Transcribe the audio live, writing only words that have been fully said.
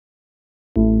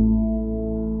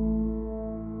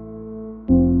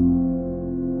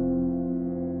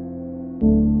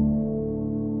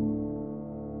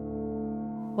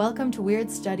Welcome to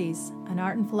Weird Studies, an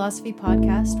art and philosophy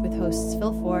podcast with hosts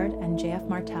Phil Ford and JF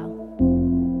Martel.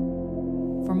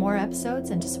 For more episodes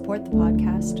and to support the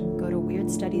podcast, go to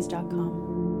weirdstudies.com.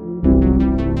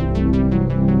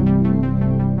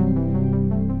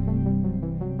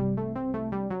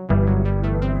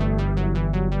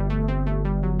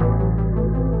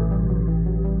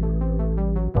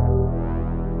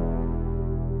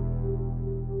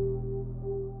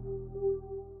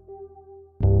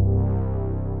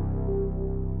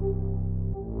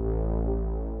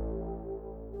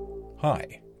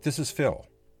 Hi, this is Phil.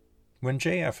 When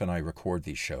JF and I record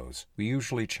these shows, we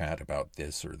usually chat about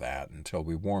this or that until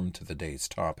we warm to the day's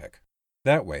topic.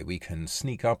 That way we can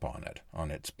sneak up on it,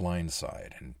 on its blind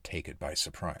side, and take it by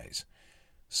surprise.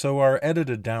 So our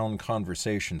edited-down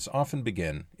conversations often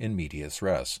begin in medias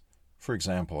res, for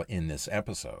example, in this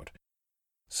episode.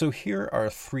 So here are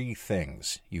 3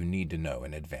 things you need to know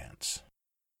in advance.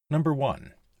 Number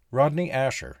 1. Rodney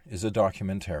Ascher is a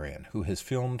documentarian who has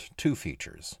filmed 2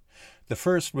 features. The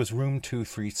first was Room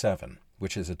 237,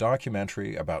 which is a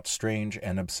documentary about strange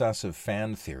and obsessive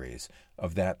fan theories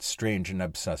of that strange and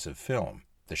obsessive film,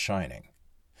 The Shining.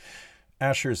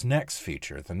 Ascher's next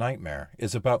feature, The Nightmare,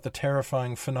 is about the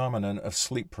terrifying phenomenon of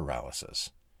sleep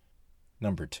paralysis.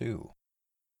 Number 2.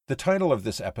 The title of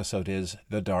this episode is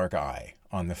The Dark Eye,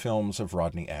 on the films of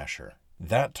Rodney Ascher.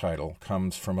 That title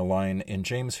comes from a line in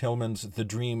James Hillman's The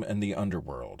Dream and the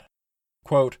Underworld.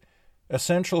 Quote,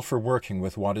 "Essential for working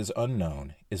with what is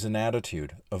unknown is an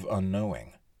attitude of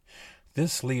unknowing.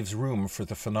 This leaves room for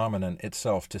the phenomenon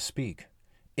itself to speak.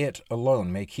 It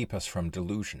alone may keep us from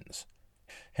delusions.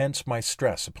 Hence my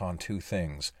stress upon 2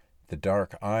 things, the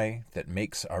dark eye that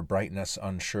makes our brightness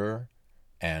unsure,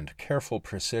 and careful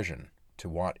precision to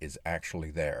what is actually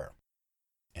there."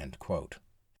 End quote.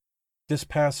 This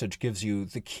passage gives you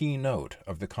the key note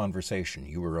of the conversation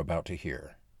you are about to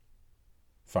hear.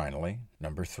 Finally,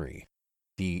 number 3.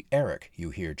 The Eric you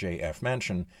hear JF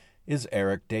mention is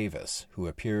Eric Davis, who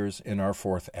appears in our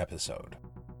 4th episode.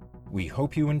 We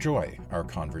hope you enjoy our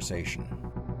conversation.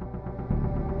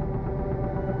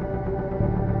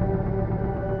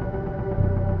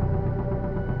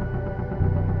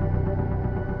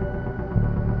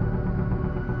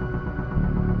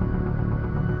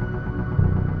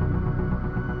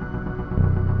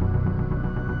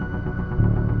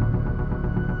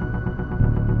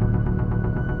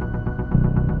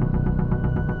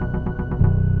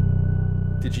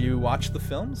 Did you watch the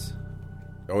films?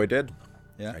 Oh, I did.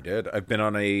 Yeah. I did. I've been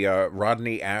on a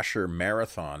Rodney Ascher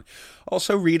marathon.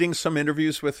 Also reading some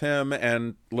interviews with him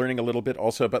and learning a little bit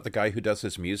also about the guy who does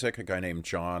his music, a guy named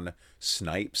John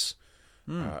Snipes,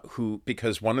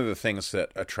 because one of the things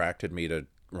that attracted me to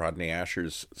Rodney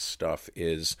Ascher's stuff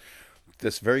is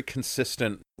this very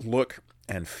consistent look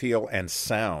and feel and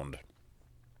sound.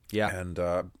 Yeah. And,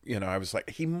 I was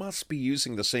like, he must be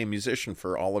using the same musician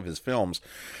for all of his films.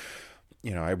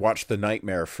 I watched The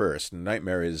Nightmare first, and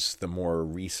Nightmare is the more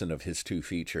recent of his 2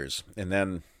 features. And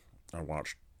then I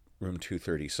watched Room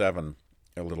 237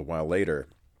 a little while later.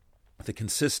 The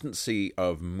consistency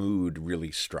of mood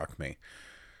really struck me.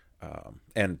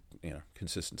 And,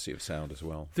 consistency of sound as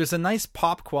well. There's a nice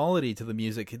pop quality to the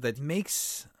music that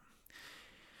makes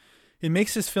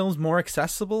his films more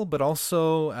accessible, but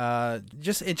also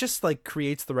just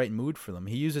creates the right mood for them.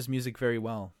 He uses music very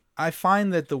well. I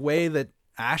find that the way that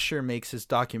Ascher makes his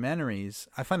documentaries,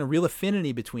 I find a real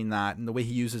affinity between that and the way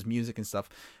he uses music and stuff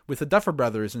with the Duffer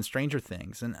Brothers and Stranger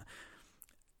Things, and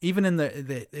even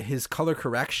in his color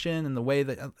correction and the way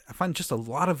that I find just a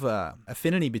lot of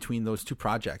affinity between those 2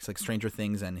 projects, like Stranger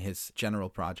Things and his general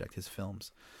project, his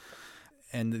films.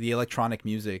 And the electronic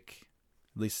music,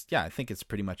 at least, I think it's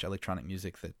pretty much electronic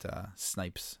music that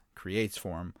Snipes creates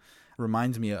for him,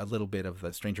 reminds me a little bit of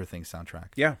the Stranger Things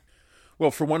soundtrack. Yeah. Well,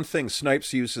 for one thing,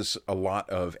 Snipes uses a lot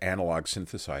of analog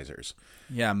synthesizers.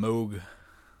 Yeah, Moog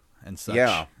and such.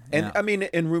 Yeah. And, I mean,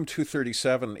 in Room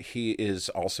 237, he is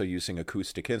also using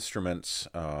acoustic instruments.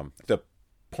 The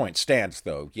point stands,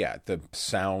 though. Yeah, the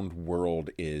sound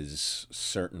world is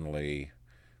certainly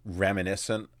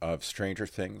reminiscent of Stranger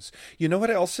Things. You know what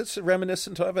else it's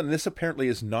reminiscent of? And this apparently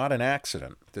is not an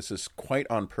accident. This is quite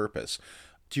on purpose.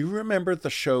 Do you remember the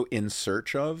show In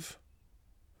Search Of?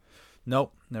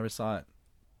 Nope, never saw it.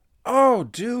 Oh,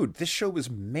 dude, this show was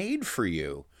made for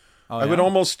you. Oh, I would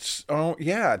almost,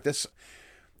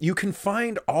 you can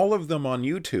find all of them on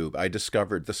YouTube, I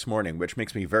discovered this morning, which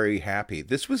makes me very happy.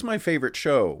 This was my favorite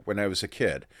show when I was a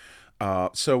kid.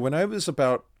 So when I was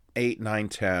about 8, 9,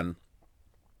 10,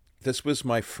 this was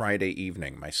my Friday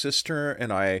evening. My sister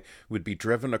and I would be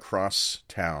driven across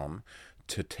town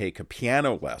to take a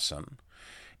piano lesson.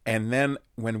 And then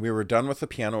when we were done with the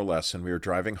piano lesson, we were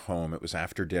driving home. It was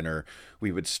after dinner.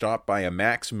 We would stop by a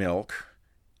Max Milk,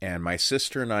 and my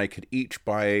sister and I could each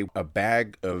buy a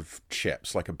bag of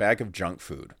chips, like a bag of junk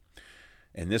food.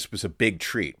 And this was a big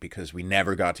treat because we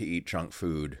never got to eat junk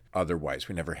food otherwise.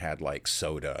 We never had like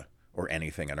soda or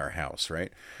anything in our house,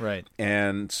 right? Right.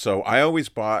 And so I always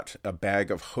bought a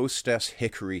bag of Hostess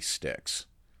hickory sticks,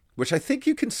 which I think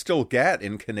you can still get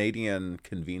in Canadian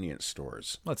convenience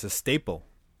stores. Well, it's a staple.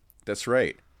 That's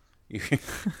right.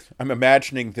 I'm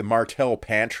imagining the Martel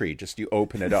pantry. Just you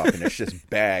open it up and it's just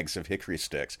bags of hickory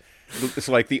sticks. It's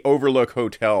like the Overlook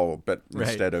Hotel, but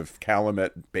instead of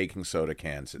Calumet baking soda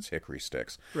cans, it's hickory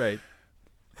sticks. Right.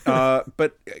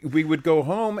 But we would go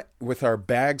home with our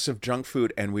bags of junk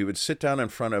food and we would sit down in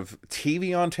front of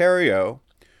TV Ontario,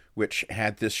 which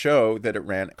had this show that it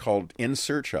ran called In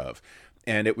Search Of.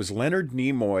 And it was Leonard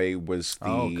Nimoy was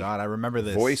the I remember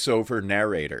this. voiceover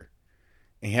narrator.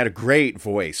 He had a great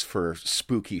voice for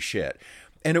spooky shit.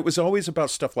 And it was always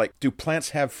about stuff like, do plants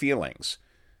have feelings?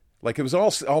 Like, it was all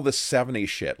this 70s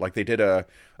shit. Like, they did a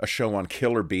show on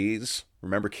killer bees.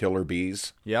 Remember Killer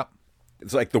Bees? Yep.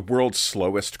 It's like the world's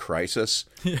slowest crisis.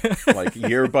 Like,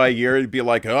 year by year, it'd be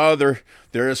like, oh,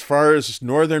 they're as far as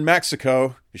northern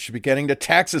Mexico. You should be getting to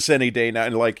Texas any day now.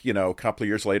 And, like, a couple of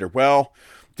years later, well,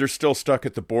 they're still stuck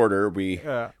at the border. We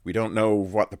don't know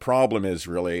what the problem is,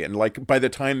 really. And, like, by the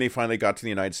time they finally got to the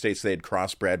United States, they had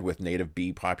crossbred with native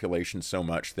bee populations so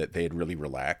much that they had really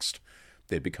relaxed.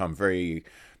 They'd become very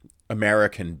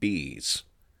American bees.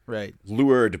 Right.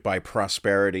 Lured by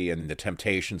prosperity and the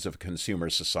temptations of consumer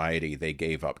society, they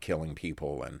gave up killing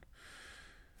people and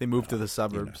they moved to the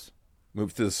suburbs.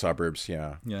 Moved to the suburbs,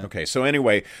 yeah. Okay, so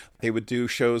anyway, they would do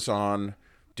shows on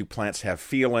do plants have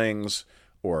feelings,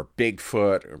 or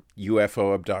Bigfoot, or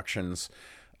UFO abductions.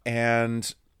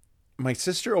 And my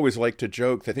sister always liked to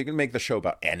joke that they can make the show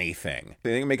about anything.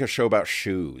 They can make a show about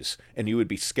shoes, and you would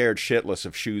be scared shitless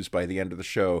of shoes by the end of the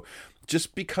show,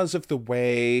 just because of the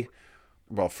way,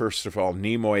 well, first of all,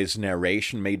 Nimoy's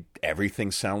narration made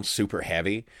everything sound super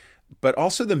heavy, but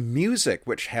also the music,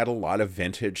 which had a lot of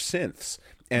vintage synths.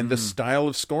 And the style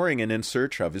of scoring in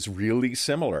Search Of is really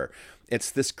similar. It's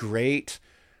this great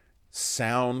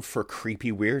sound for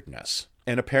creepy weirdness.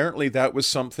 And apparently that was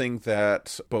something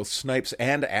that both Snipes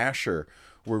and Asher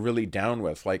were really down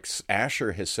with. Like,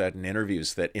 Asher has said in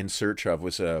interviews that In Search Of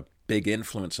was a big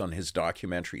influence on his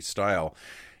documentary style.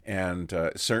 And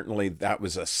certainly that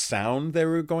was a sound they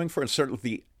were going for. And certainly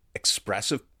the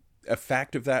expressive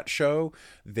effect of that show,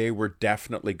 they were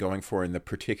definitely going for in the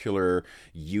particular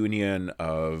union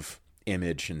of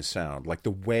image and sound. Like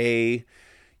the way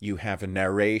you have a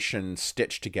narration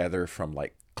stitched together from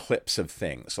like clips of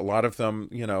things. A lot of them,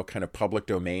 kind of public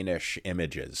domain-ish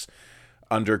images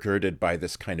undergirded by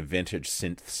this kind of vintage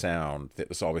synth sound that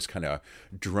was always kind of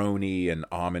droney and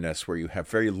ominous, where you have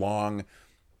very long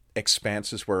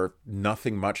expanses where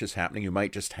nothing much is happening. You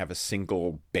might just have a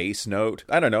single bass note.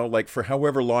 I don't know, like for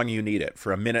however long you need it,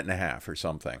 for a minute and a half or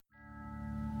something.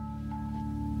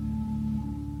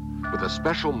 With a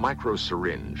special micro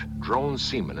syringe, drone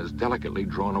semen is delicately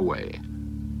drawn away.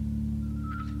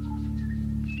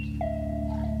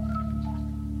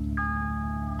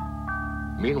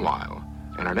 Meanwhile,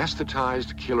 an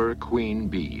anesthetized killer queen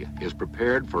bee is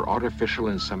prepared for artificial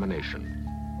insemination.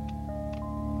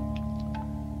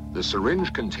 The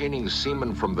syringe containing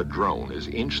semen from the drone is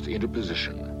inched into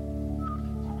position.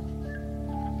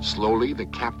 Slowly, the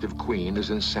captive queen is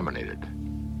inseminated.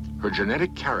 Her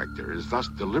genetic character is thus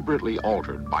deliberately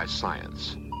altered by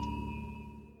science.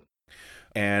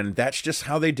 And that's just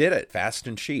how they did it, fast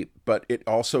and cheap. But it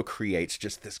also creates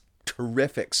just this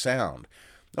terrific sound.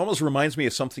 It almost reminds me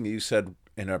of something you said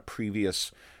in a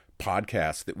previous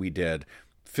podcast that we did.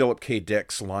 Philip K.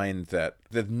 Dick's line that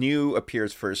the new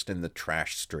appears first in the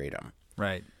trash stratum.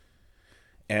 Right.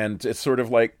 And it's sort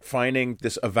of like finding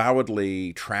this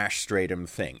avowedly trash stratum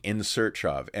thing, In Search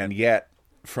Of, and yet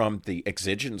from the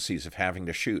exigencies of having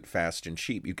to shoot fast and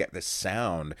cheap, you get this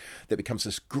sound that becomes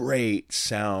this great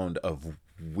sound of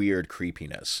weird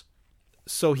creepiness.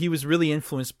 So he was really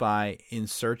influenced by In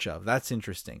Search Of. That's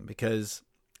interesting because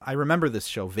I remember this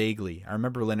show vaguely. I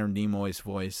remember Leonard Nimoy's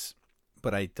voice,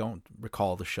 but I don't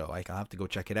recall the show. I'll have to go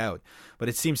check it out. But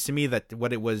it seems to me that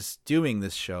what it was doing,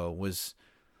 this show, was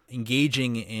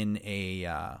engaging in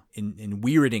in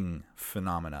weirding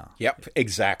phenomena. Yep,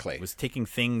 exactly. It was taking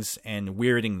things and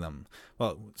weirding them.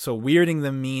 Well, so weirding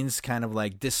them means kind of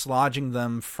like dislodging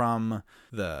them from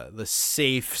the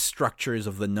safe structures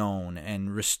of the known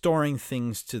and restoring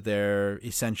things to their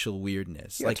essential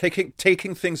weirdness. Yeah, like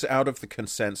taking things out of the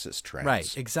consensus trends.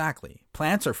 Right, exactly.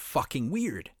 Plants are fucking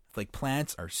weird. Like,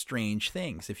 plants are strange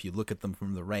things if you look at them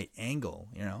from the right angle,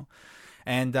 you know?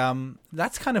 And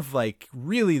that's kind of like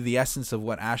really the essence of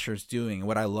what Asher's doing,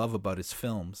 what I love about his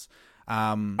films.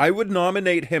 I would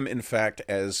nominate him, in fact,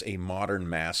 as a modern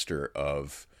master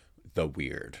of the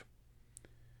weird.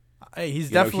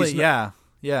 He's definitely,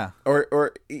 yeah.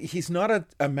 Or he's not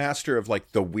a master of,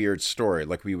 like, the weird story,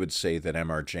 like we would say that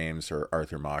M.R. James or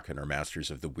Arthur Machen are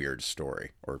masters of the weird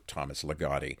story, or Thomas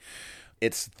Ligotti.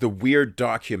 It's the weird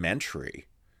documentary.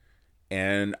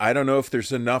 And I don't know if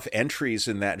there's enough entries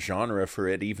in that genre for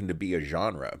it even to be a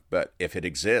genre, but if it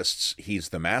exists, he's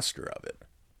the master of it.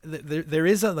 There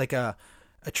is a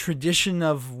tradition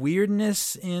of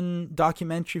weirdness in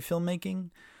documentary filmmaking,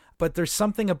 but there's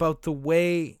something about the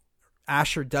way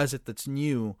Asher does it that's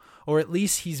new, or at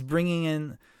least he's bringing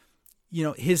in, you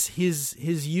know, his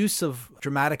use of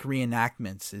dramatic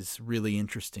reenactments is really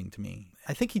interesting to me.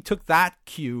 I think he took that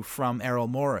cue from Errol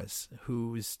Morris,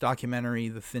 whose documentary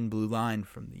The Thin Blue Line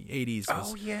from the 80s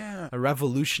was a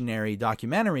revolutionary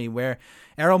documentary where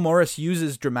Errol Morris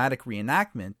uses dramatic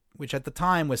reenactment, which at the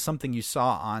time was something you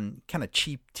saw on kind of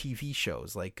cheap TV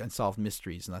shows like Unsolved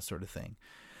Mysteries and that sort of thing.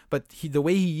 But the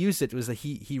way he used it was that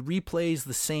he replays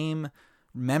the same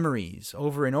memories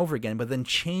over and over again, but then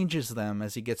changes them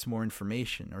as he gets more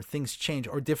information, or things change,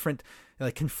 or different,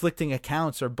 like, conflicting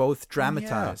accounts are both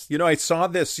dramatized. Yeah. You know, I saw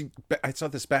this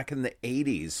back in the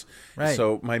 80s. Right.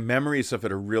 So my memories of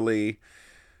it are really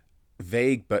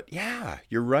vague, but yeah,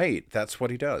 you're right. That's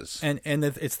what he does. And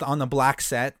it's on the black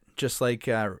set, just like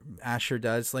Asher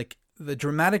does. Like, the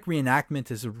dramatic reenactment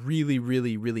is a really,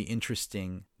 really, really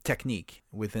interesting technique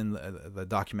within the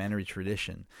documentary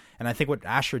tradition. And I think what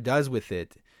Asher does with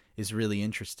it is really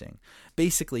interesting.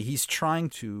 Basically, he's trying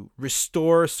to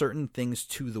restore certain things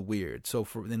to the weird. So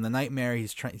in The Nightmare,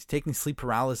 he's taking sleep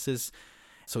paralysis.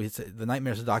 So The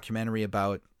Nightmare is a documentary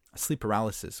about sleep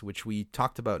paralysis, which we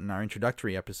talked about in our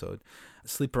introductory episode.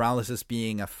 Sleep paralysis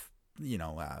being a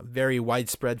very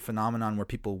widespread phenomenon where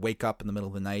people wake up in the middle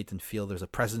of the night and feel there's a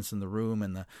presence in the room,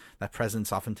 and that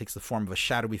presence often takes the form of a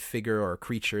shadowy figure or a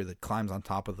creature that climbs on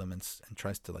top of them and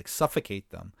tries to, like, suffocate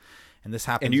them. And this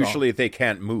happens. And usually they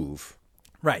can't move.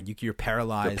 Right, you're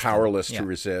paralyzed. They're powerless to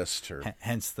resist.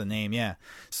 Hence the name, yeah.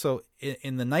 So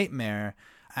in The Nightmare,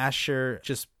 Asher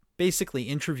just basically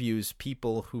interviews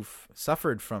people who've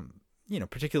suffered from,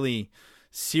 particularly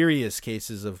serious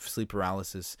cases of sleep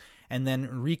paralysis, and then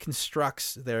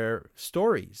reconstructs their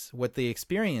stories, what they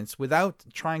experience, without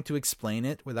trying to explain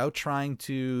it, without trying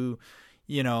to,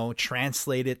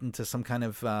 translate it into some kind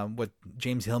of what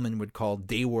James Hillman would call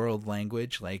day world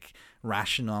language, like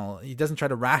rational. He doesn't try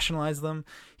to rationalize them.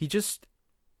 He just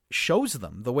shows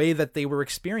them the way that they were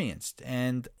experienced.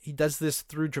 And he does this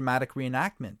through dramatic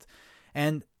reenactment.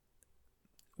 And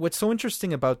what's so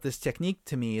interesting about this technique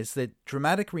to me is that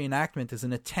dramatic reenactment is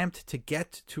an attempt to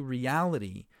get to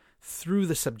reality through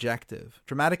the subjective.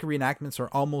 Dramatic reenactments are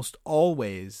almost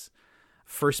always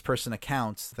first-person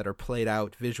accounts that are played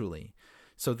out visually.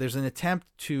 So there's an attempt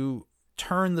to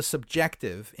turn the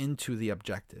subjective into the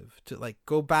objective, to, like,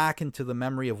 go back into the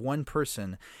memory of one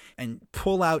person and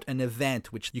pull out an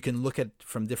event which you can look at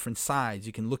from different sides.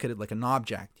 You can look at it like an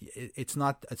object. It's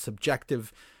not a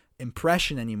subjective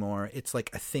impression anymore. It's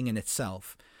like a thing in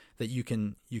itself that you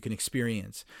can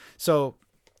experience. So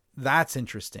that's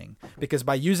interesting, because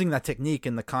by using that technique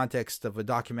in the context of a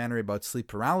documentary about sleep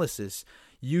paralysis,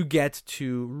 you get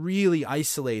to really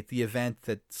isolate the event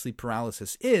that sleep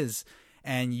paralysis is,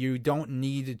 and you don't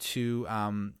need to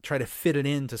try to fit it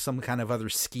into some kind of other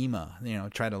schema,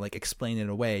 try to, like, explain it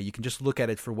away. You can just look at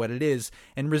it for what it is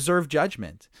and reserve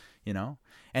judgment,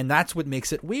 and that's what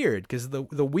makes it weird, because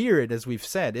the weird, as we've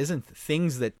said, isn't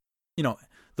things that,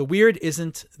 the weird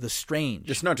isn't the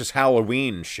strange. It's not just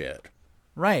Halloween shit.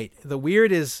 Right. The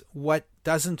weird is what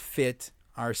doesn't fit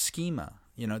our schema,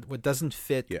 what doesn't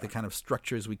fit the kind of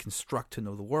structures we construct to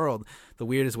know the world. The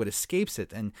weird is what escapes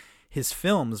it. And his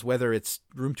films, whether it's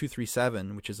Room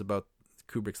 237, which is about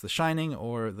Kubrick's The Shining,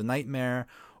 or The Nightmare,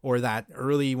 or that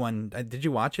early one, did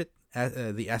you watch it?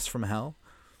 The S from Hell?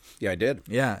 Yeah, I did.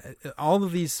 Yeah. All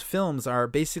of these films are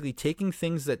basically taking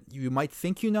things that you might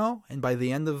think and by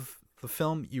the end of the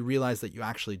film, you realize that you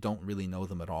actually don't really know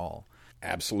them at all.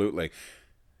 Absolutely.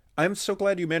 I'm so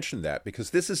glad you mentioned that, because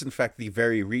this is, in fact, the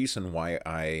very reason why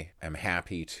I am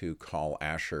happy to call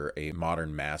Asher a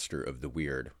modern master of the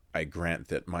weird. I grant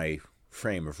that my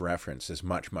frame of reference is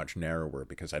much, much narrower,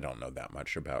 because I don't know that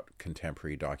much about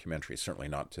contemporary documentaries, certainly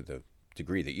not to the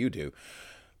degree that you do.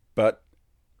 But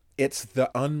it's the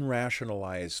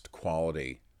unrationalized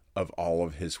quality of all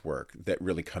of his work that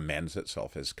really commends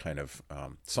itself as kind of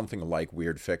something like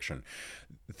weird fiction.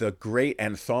 The great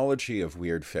anthology of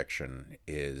weird fiction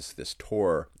is this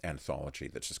Tor anthology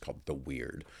that's just called The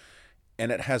Weird.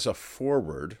 And it has a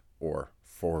foreword, or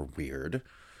for weird,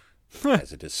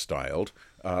 as it is styled,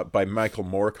 by Michael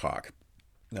Moorcock,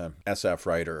 SF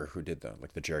writer who did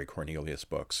the Jerry Cornelius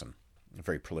books, and a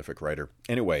very prolific writer.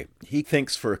 Anyway, he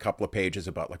thinks for a couple of pages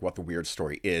about what the weird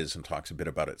story is and talks a bit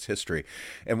about its history,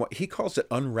 and what he calls it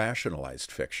unrationalized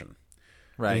fiction.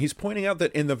 Right. And he's pointing out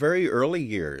that in the very early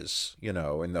years, in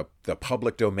the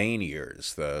public domain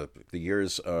years, the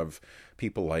years of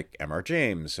people like M.R.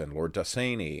 James and Lord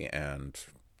Dunsany and,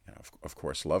 of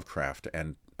course, Lovecraft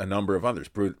and a number of others,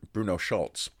 Bruno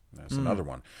Schultz, that's another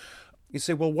one. You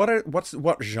say, well,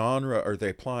 what genre are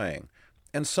they playing?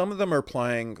 And some of them are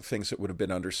playing things that would have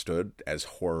been understood as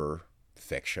horror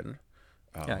fiction.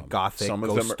 Gothic,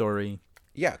 ghost story.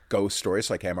 Yeah, ghost stories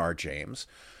like M.R. James.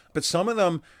 But some of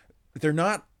them, they're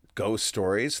not ghost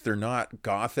stories. They're not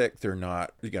gothic. They're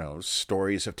not,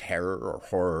 stories of terror or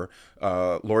horror.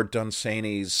 Lord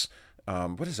Dunsany's,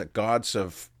 what is it, Gods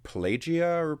of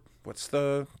Pelagia, or what's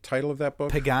the title of that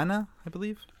book? Pagana, I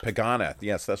believe. Pagana,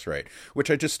 yes, that's right.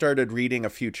 Which I just started reading a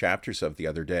few chapters of the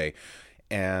other day.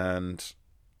 And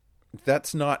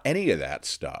that's not any of that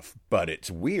stuff, but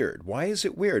it's weird. Why is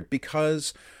it weird?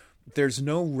 Because there's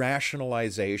no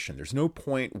rationalization. There's no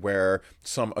point where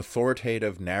some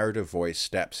authoritative narrative voice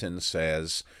steps in and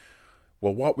says,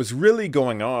 well, what was really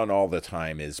going on all the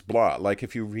time is blah. Like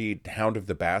if you read Hound of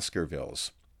the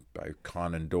Baskervilles by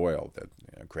Conan Doyle, the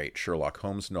great Sherlock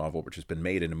Holmes novel, which has been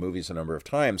made into movies a number of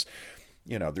times,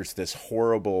 there's this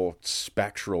horrible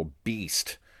spectral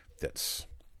beast that's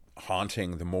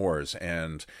haunting the moors,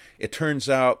 and it turns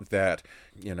out that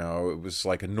it was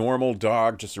like a normal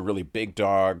dog, just a really big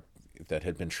dog that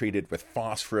had been treated with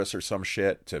phosphorus or some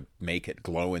shit to make it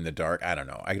glow in the dark. I don't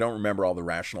know, I don't remember all the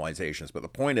rationalizations, but the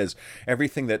point is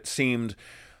everything that seemed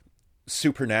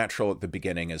supernatural at the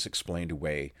beginning is explained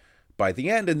away by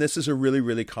the end. And this is a really,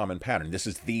 really common pattern. This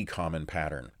is the common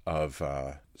pattern of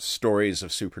stories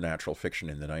of supernatural fiction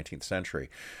in the 19th century.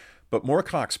 But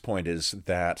Moorcock's point is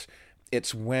that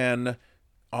it's when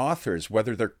authors,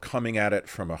 whether they're coming at it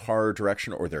from a horror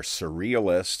direction or they're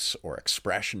surrealists or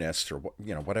expressionists or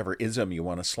whatever ism you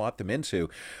want to slot them into,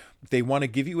 they want to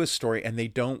give you a story and they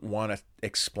don't want to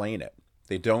explain it.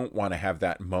 They don't want to have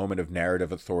that moment of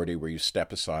narrative authority where you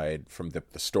step aside from the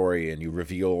story and you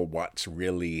reveal what's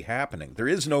really happening. There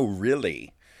is no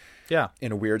really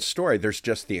in a weird story. There's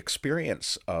just the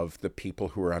experience of the people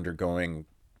who are undergoing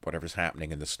whatever's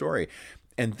happening in the story.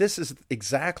 And this is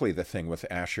exactly the thing with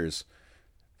Asher's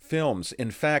films.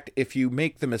 In fact, if you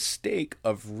make the mistake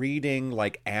of reading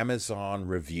Amazon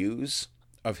reviews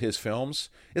of his films,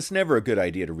 it's never a good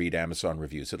idea to read Amazon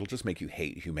reviews. It'll just make you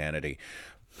hate humanity.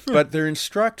 But they're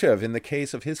instructive in the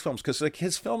case of his films, because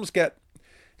his films get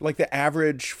the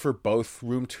average for both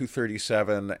Room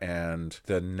 237 and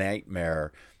The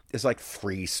Nightmare is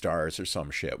 3 stars or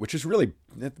some shit, which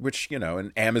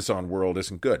in Amazon world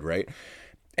isn't good, right?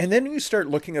 And then you start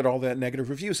looking at all that negative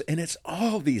reviews, and it's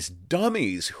all these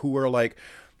dummies who are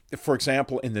for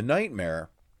example, in The Nightmare,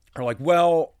 are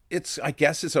well, I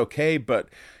guess it's okay, but,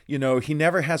 he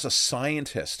never has a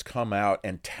scientist come out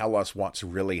and tell us what's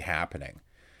really happening.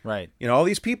 Right. All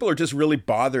these people are just really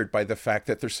bothered by the fact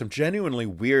that there's some genuinely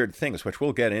weird things, which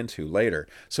we'll get into later,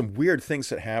 some weird things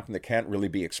that happen that can't really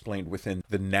be explained within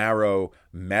the narrow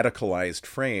medicalized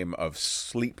frame of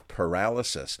sleep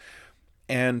paralysis.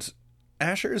 And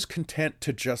Asher is content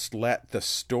to just let the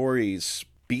stories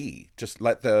be, just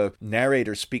let the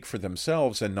narrators speak for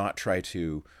themselves and not try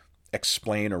to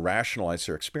explain or rationalize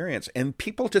their experience. And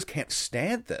people just can't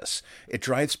stand this. It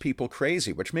drives people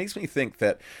crazy, which makes me think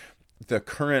that the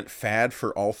current fad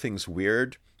for all things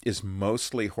weird is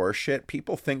mostly horseshit.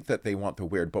 People think that they want the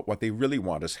weird, but what they really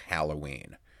want is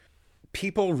Halloween.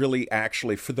 People really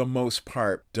actually, for the most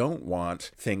part, don't want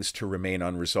things to remain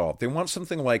unresolved. They want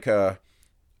something like a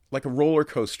roller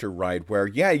coaster ride where,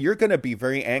 you're going to be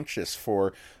very anxious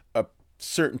for a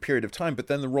certain period of time, but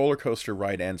then the roller coaster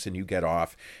ride ends and you get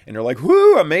off and you're like,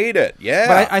 whoo, I made it. Yeah.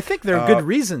 But I think there are good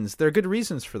reasons. There are good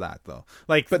reasons for that, though.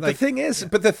 The thing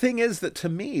is that to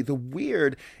me, the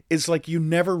weird is you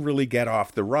never really get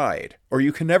off the ride, or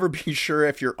you can never be sure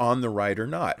if you're on the ride or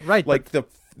not. Right. The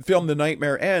film The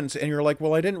Nightmare ends and you're like,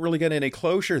 well, I didn't really get any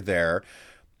closure there.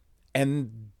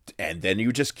 And then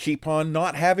you just keep on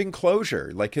not having closure.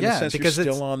 In a sense, you're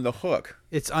still on the hook.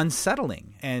 It's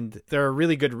unsettling. And there are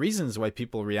really good reasons why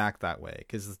people react that way,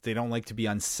 because they don't like to be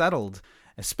unsettled,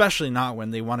 especially not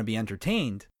when they want to be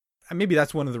entertained. And maybe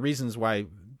that's one of the reasons why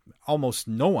almost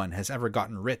no one has ever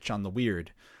gotten rich on the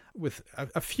weird, with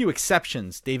a few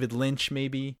exceptions. David Lynch,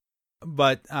 maybe.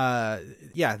 But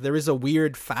there is a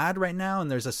weird fad right now,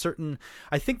 and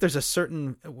I think there's a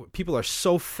certain people are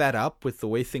so fed up with the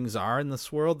way things are in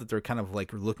this world that they're kind of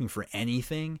like looking for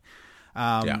anything,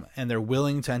 and they're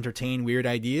willing to entertain weird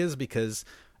ideas because.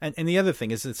 And the other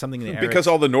thing is it's something that because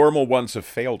all the normal ones have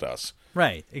failed us.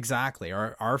 Right, exactly,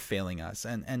 or are failing us.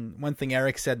 And one thing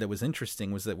Eric said that was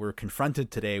interesting was that we're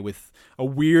confronted today with a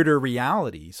weirder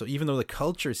reality. So even though the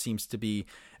culture seems to be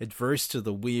adverse to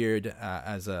the weird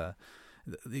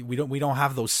we don't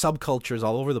have those subcultures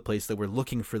all over the place that we're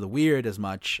looking for the weird as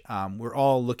much. We're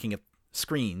all looking at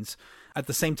screens. At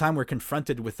the same time, we're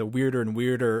confronted with a weirder and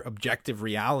weirder objective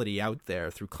reality out there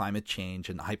through climate change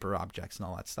and hyper objects and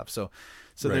all that stuff. So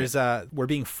right. We're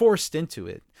being forced into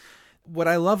it. What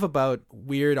I love about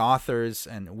weird authors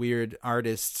and weird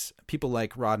artists, people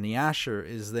like Rodney Asher,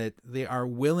 is that they are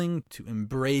willing to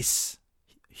embrace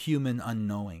human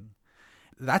unknowing.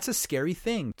 That's a scary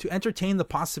thing, to entertain the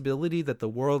possibility that the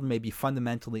world may be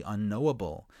fundamentally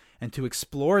unknowable and to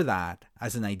explore that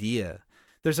as an idea.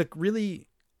 There's a really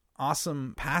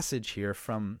awesome passage here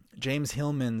from James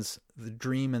Hillman's The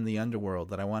Dream and the Underworld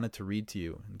that I wanted to read to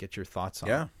you and get your thoughts on.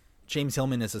 Yeah. James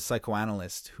Hillman is a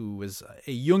psychoanalyst who was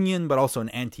a Jungian but also an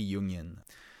anti-Jungian.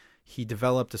 He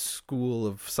developed a school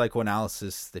of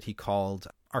psychoanalysis that he called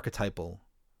archetypal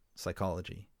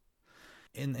psychology.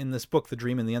 In this book, The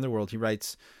Dream and the Underworld, he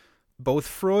writes, both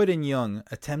Freud and Jung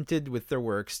attempted with their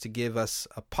works to give us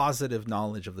a positive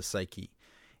knowledge of the psyche.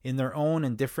 In their own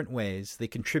and different ways, they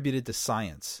contributed to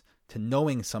science, to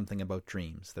knowing something about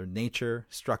dreams, their nature,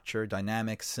 structure,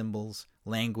 dynamics, symbols,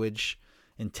 language,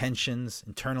 intentions,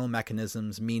 internal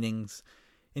mechanisms, meanings.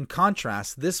 In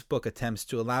contrast, this book attempts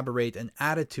to elaborate an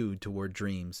attitude toward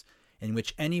dreams, in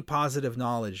which any positive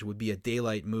knowledge would be a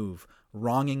daylight move,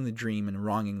 wronging the dream and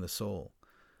wronging the soul.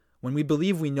 When we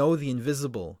believe we know the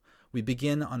invisible, we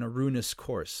begin on a ruinous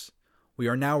course. We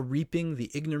are now reaping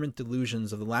the ignorant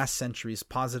delusions of the last century's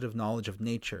positive knowledge of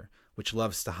nature, which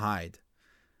loves to hide.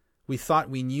 We thought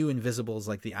we knew invisibles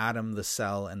like the atom, the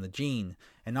cell, and the gene,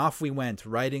 and off we went,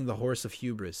 riding the horse of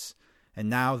hubris, and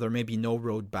now there may be no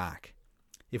road back.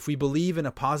 If we believe in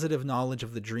a positive knowledge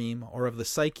of the dream or of the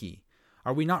psyche,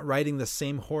 are we not riding the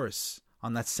same horse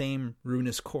on that same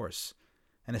ruinous course,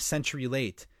 and a century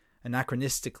late,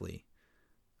 anachronistically,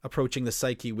 approaching the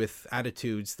psyche with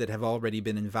attitudes that have already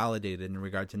been invalidated in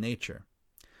regard to nature?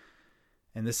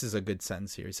 And this is a good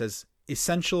sentence here. He says,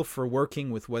 essential for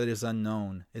working with what is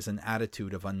unknown is an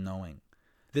attitude of unknowing.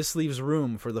 This leaves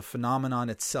room for the phenomenon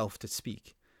itself to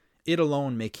speak. It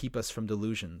alone may keep us from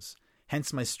delusions.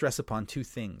 Hence my stress upon two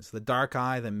things, the dark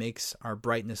eye that makes our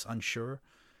brightness unsure,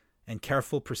 and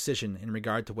careful precision in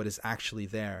regard to what is actually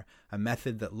there, a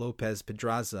method that Lopez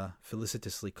Pedraza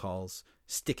felicitously calls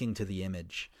sticking to the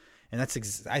image. And I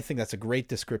think that's a great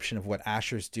description of what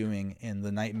Asher's doing in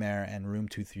The Nightmare and Room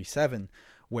 237,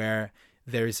 where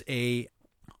there's a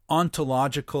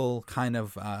ontological kind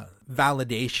of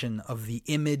validation of the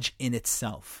image in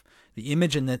itself. The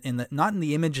image not in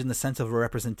the image in the sense of a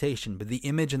representation, but the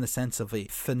image in the sense of a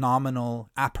phenomenal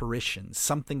apparition,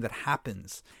 something that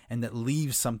happens and that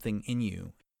leaves something in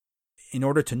you. In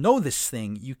order to know this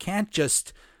thing, you can't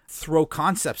just throw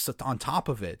concepts on top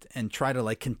of it and try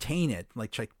to contain it,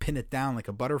 try to pin it down like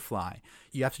a butterfly.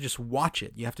 You have to just watch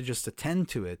it. You have to just attend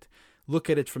to it, look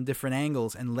at it from different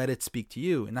angles, and let it speak to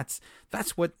you. And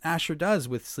that's what Asher does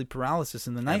with sleep paralysis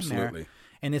and The Nightmare. Absolutely.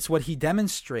 And it's what he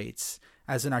demonstrates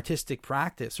as an artistic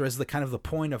practice, or as the kind of the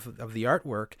point of the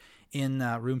artwork in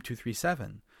Room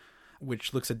 237,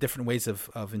 which looks at different ways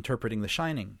of interpreting The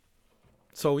Shining.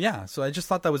 So I just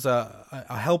thought that was a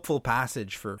helpful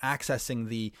passage for accessing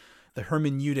the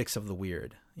hermeneutics of the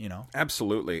weird,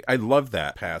 Absolutely. I love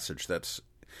that passage. That's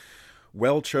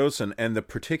well chosen. And the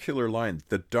particular line,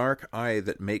 the dark eye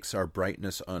that makes our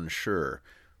brightness unsure.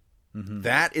 Mm-hmm.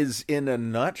 That is, in a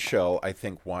nutshell, I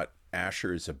think, what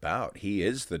Asher is about. He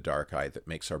is the dark eye that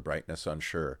makes our brightness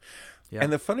unsure. Yeah.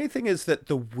 And the funny thing is that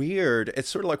the weird, it's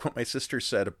sort of like what my sister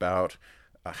said about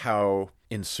how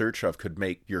In Search Of could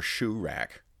make your shoe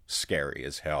rack scary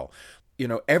as hell.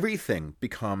 Everything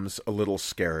becomes a little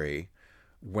scary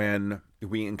when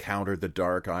we encounter the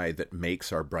dark eye that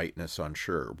makes our brightness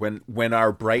unsure, when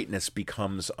our brightness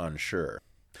becomes unsure.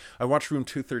 I watched Room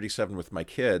 237 with my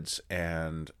kids,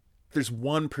 and there's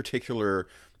one particular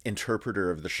interpreter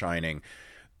of The Shining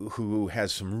who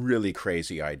has some really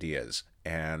crazy ideas.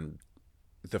 And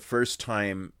the first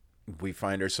time we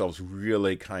find ourselves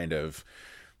really kind of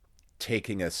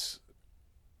taking a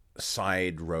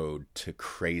side road to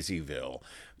Crazyville,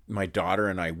 my daughter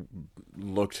and I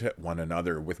looked at one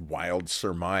another with wild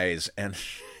surmise, and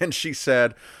she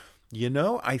said,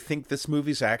 I think this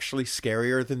movie's actually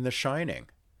scarier than The Shining,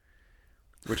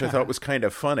 which I thought was kind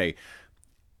of funny.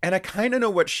 And I kind of know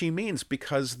what she means,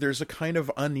 because there's a kind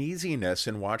of uneasiness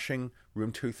in watching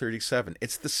Room 237.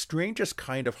 It's the strangest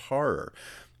kind of horror.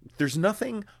 There's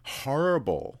nothing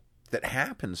horrible that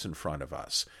happens in front of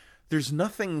us. There's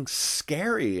nothing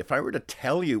scary. If I were to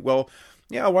tell you, well,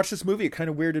 yeah, I watched this movie, it kind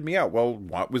of weirded me out. Well,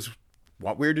 what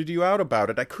weirded you out about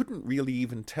it? I couldn't really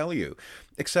even tell you,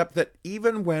 except that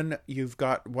even when you've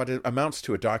got what amounts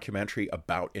to a documentary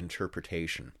about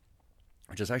interpretation,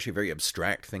 which is actually a very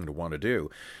abstract thing to want to do,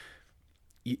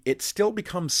 it still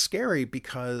becomes scary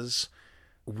because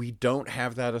we don't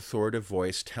have that authoritative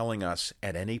voice telling us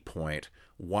at any point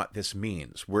what this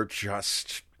means. We're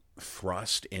just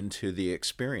thrust into the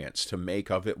experience to make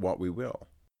of it what we will.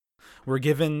 We're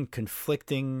given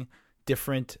conflicting,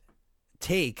 different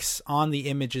takes on the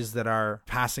images that are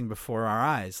passing before our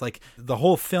eyes. Like, the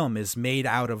whole film is made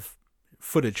out of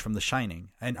footage from The Shining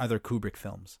and other Kubrick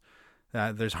films.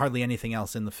 There's hardly anything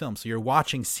else in the film. So you're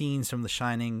watching scenes from The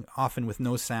Shining, often with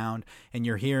no sound, and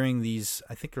you're hearing these,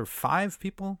 I think there are 5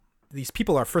 people. These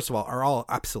people are, first of all, are all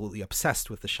absolutely obsessed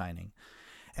with The Shining.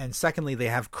 And secondly, they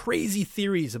have crazy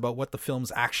theories about what the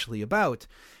film's actually about.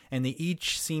 And they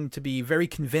each seem to be very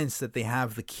convinced that they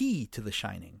have the key to The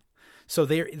Shining. So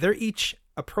they're each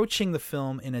approaching the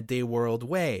film in a day world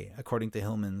way, according to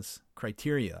Hillman's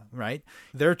criteria, right?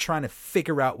 They're trying to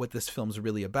figure out what this film's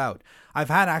really about. I've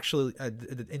had actually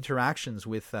interactions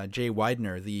with Jay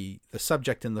Weidner, the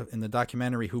subject in the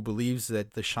documentary, who believes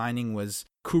that The Shining was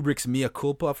Kubrick's mea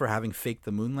culpa for having faked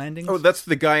the moon landings. Oh, that's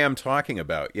the guy I'm talking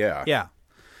about, yeah. Yeah.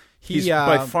 He's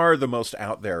by far the most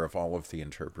out there of all of the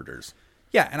interpreters.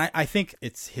 Yeah, and I think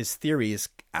his theory is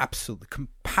absolutely,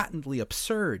 patently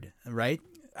absurd, right?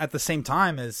 At the same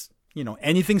time as,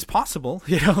 anything's possible.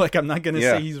 Like, I'm not going to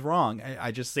say he's wrong.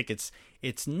 I just think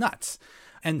it's nuts.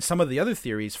 And some of the other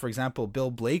theories, for example,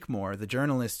 Bill Blakemore, the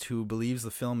journalist who believes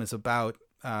the film is about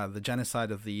the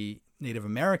genocide of the Native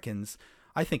Americans,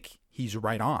 I think he's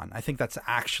right on. I think that's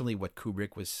actually what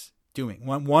Kubrick was doing.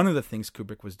 One of the things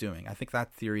Kubrick was doing. I think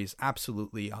that theory is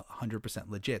absolutely 100%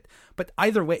 legit. But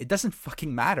either way, it doesn't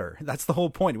fucking matter. That's the whole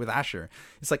point with Asher.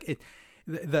 It's like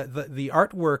the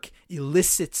artwork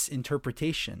elicits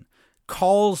interpretation,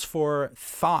 calls for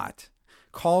thought,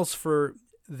 calls for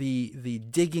the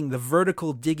digging, the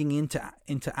vertical digging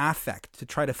into affect to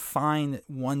try to find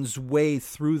one's way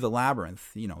through the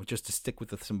labyrinth, just to stick with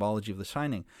the symbology of The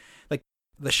Shining. Like,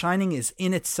 The Shining is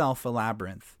in itself a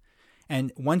labyrinth.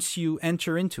 And once you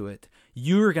enter into it,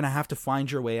 you're going to have to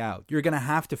find your way out. You're going to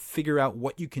have to figure out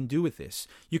what you can do with this.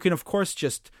 You can, of course,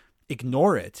 just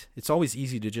ignore it. It's always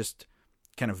easy to just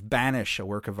kind of banish a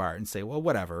work of art and say, well,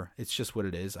 whatever, it's just what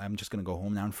it is. I'm just going to go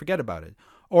home now and forget about it.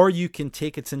 Or you can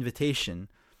take its invitation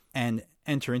and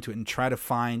enter into it and try to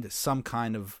find some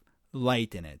kind of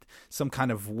light in it, some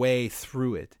kind of way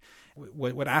through it.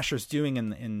 What Asher's doing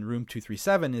in Room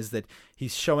 237 is that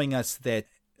he's showing us that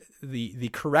the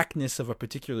correctness of a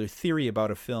particular theory about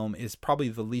a film is probably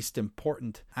the least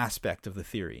important aspect of the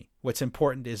theory. What's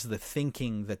important is the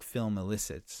thinking that film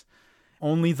elicits.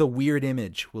 Only the weird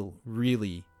image will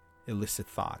really elicit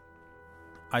thought.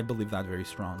 I believe that very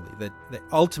strongly, that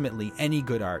ultimately any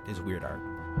good art is weird art.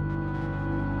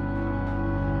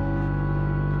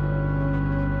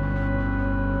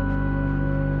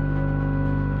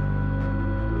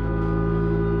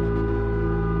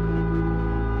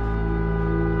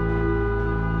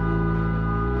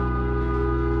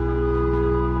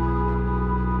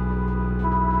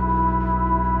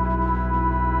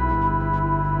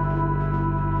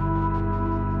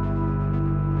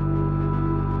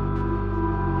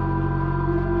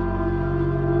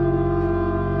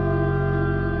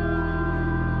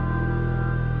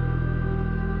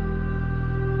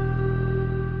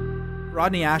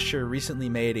 Rodney Asher recently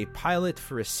made a pilot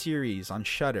for a series on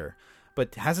Shudder,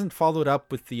 but hasn't followed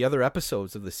up with the other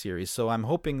episodes of the series. So I'm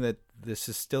hoping that this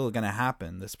is still going to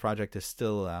happen. This project is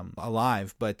still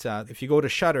alive. But if you go to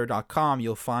Shudder.com,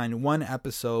 you'll find one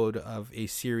episode of a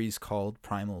series called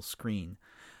Primal Screen.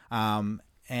 And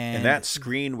that's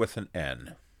Screen with an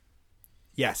N.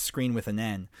 Yes, Screen with an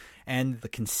N. And the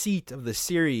conceit of the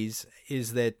series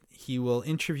is that he will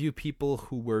interview people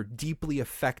who were deeply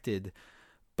affected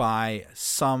by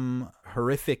some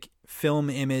horrific film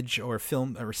image or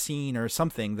film or scene or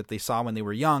something that they saw when they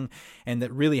were young and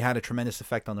that really had a tremendous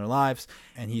effect on their lives.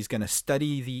 And he's going to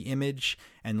study the image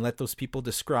and let those people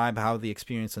describe how the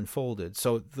experience unfolded.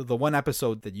 So the one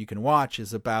episode that you can watch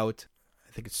is about,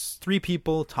 I think it's 3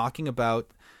 people talking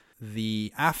about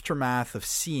the aftermath of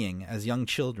seeing, as young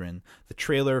children, the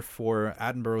trailer for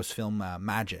Attenborough's film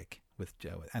Magic with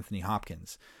Anthony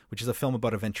Hopkins, which is a film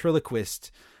about a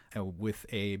ventriloquist with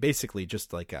basically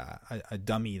just like a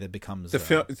dummy that becomes...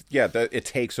 it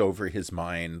takes over his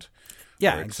mind.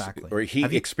 Yeah, exactly. Or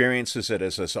he experiences it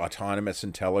as this autonomous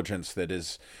intelligence that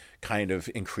is kind of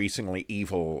increasingly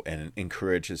evil and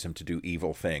encourages him to do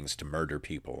evil things, to murder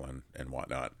people and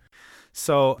whatnot.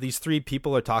 So these three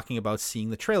people are talking about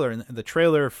seeing the trailer, and the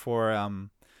trailer for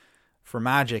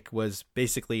Magic was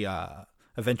basically a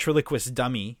ventriloquist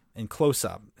dummy in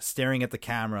close-up, staring at the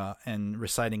camera and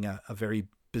reciting a very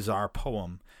bizarre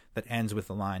poem that ends with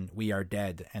the line, "We are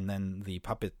dead," and then the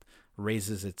puppet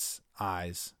raises its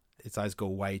eyes. Its eyes go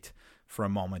white for a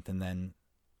moment and then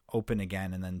open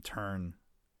again and then turn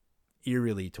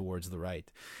eerily towards the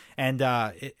right. And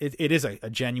it is a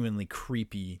genuinely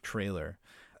creepy trailer.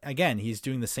 Again, he's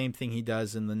doing the same thing he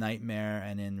does in The Nightmare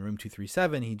and in Room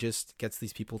 237. He just gets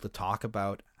these people to talk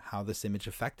about how this image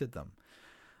affected them.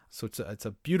 So it's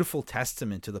a beautiful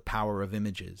testament to the power of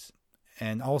images,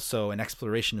 and also an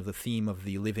exploration of the theme of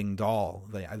the living doll,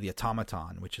 the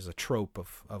automaton, which is a trope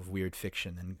of weird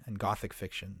fiction and Gothic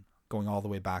fiction, going all the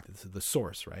way back to the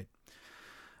source, right?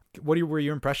 What were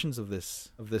your impressions of this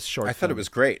short film? I thought it was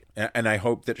great, and I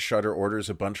hope that Shudder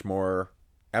orders a bunch more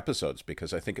episodes,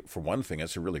 because I think, for one thing,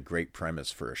 it's a really great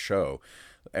premise for a show.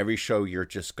 Every show, you're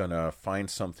just going to find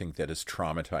something that has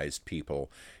traumatized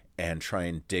people and try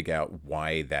and dig out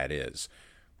why that is,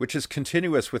 which is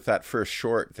continuous with that first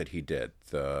short that he did,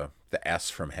 the S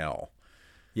from Hell.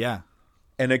 Yeah.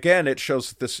 And again, it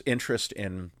shows this interest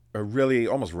in a really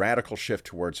almost radical shift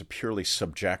towards a purely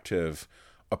subjective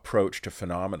approach to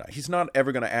phenomena. He's not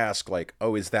ever going to ask, like,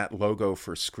 oh, is that logo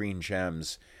for Screen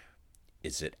Gems,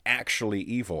 is it actually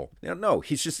evil? No,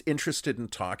 he's just interested in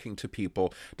talking to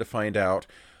people to find out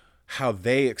how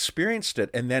they experienced it.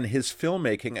 And then his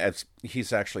filmmaking, as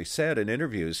he's actually said in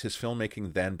interviews, his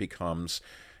filmmaking then becomes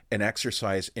an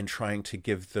exercise in trying to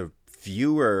give the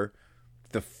viewer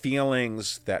the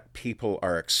feelings that people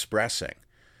are expressing.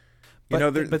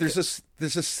 There's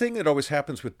this thing that always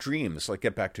happens with dreams, like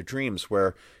Get Back to Dreams,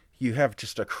 where you have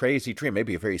just a crazy dream,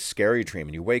 maybe a very scary dream,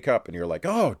 and you wake up and you're like,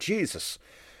 oh, Jesus.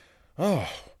 Oh,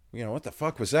 what the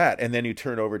fuck was that? And then you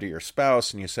turn over to your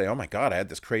spouse and you say, oh my God, I had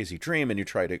this crazy dream, and you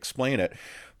try to explain it.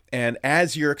 And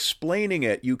as you're explaining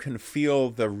it, you can feel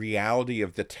the reality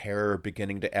of the terror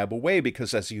beginning to ebb away,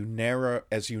 because as you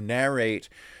narrate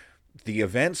the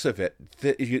events of it,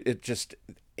 it just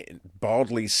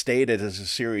baldly stated as a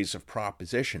series of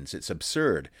propositions. It's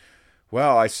absurd.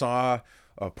 Well, I saw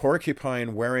a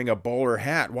porcupine wearing a bowler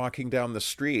hat walking down the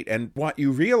street. And what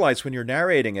you realize when you're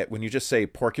narrating it, when you just say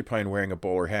porcupine wearing a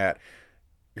bowler hat,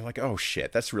 you're like, oh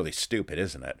shit, that's really stupid,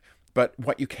 isn't it? But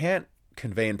what you can't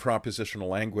convey in propositional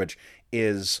language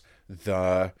is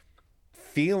the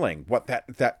feeling, what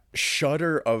that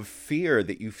shudder of fear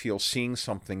that you feel seeing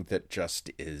something that just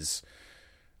is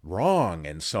wrong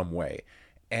in some way.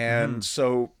 And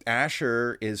so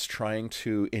Asher is trying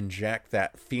to inject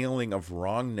that feeling of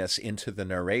wrongness into the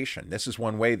narration. This is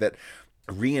one way that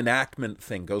a reenactment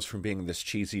thing goes from being this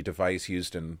cheesy device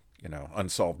used in,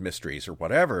 unsolved mysteries or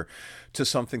whatever, to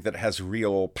something that has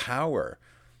real power,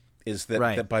 is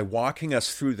that, that by walking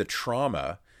us through the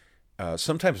trauma,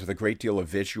 sometimes with a great deal of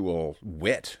visual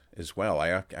wit as well.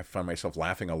 I find myself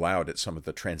laughing aloud at some of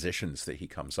the transitions that he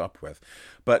comes up with.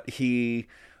 But he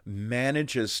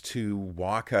manages to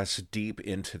walk us deep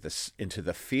into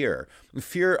the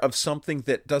fear of something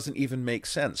that doesn't even make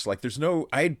sense. Like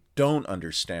I don't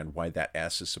understand why that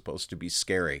S is supposed to be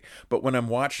scary. But when I'm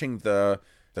watching the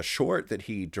short that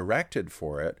he directed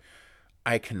for it,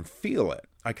 I can feel it.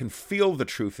 I can feel the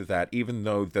truth of that, even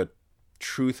though the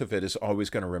truth of it is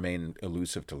always going to remain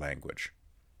elusive to language.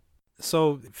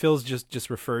 So Phil's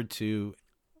just referred to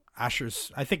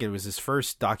Asher's, I think it was his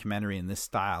first documentary in this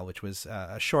style, which was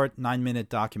a short 9-minute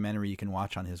documentary you can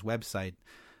watch on his website.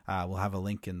 We'll have a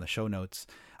link in the show notes,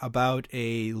 about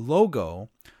a logo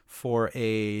for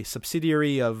a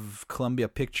subsidiary of Columbia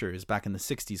Pictures back in the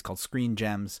 60s called Screen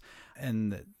Gems.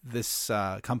 And this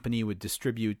company would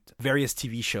distribute various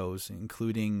TV shows,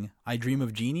 including I Dream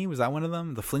of Jeannie. Was that one of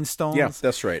them? The Flintstones? Yeah,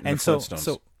 that's right. And so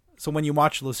when you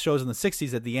watch those shows in the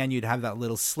 60s, at the end, you'd have that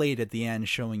little slate at the end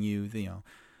showing you,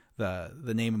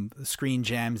 the name of Screen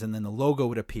Gems, and then the logo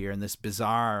would appear, and this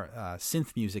bizarre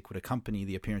synth music would accompany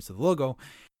the appearance of the logo.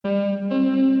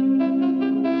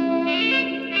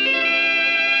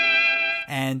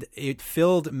 And it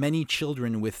filled many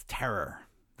children with terror,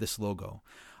 this logo.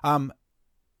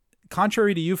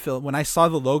 Contrary to you, Phil, when I saw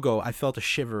the logo, I felt a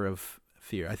shiver of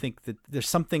fear. I think that there's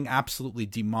something absolutely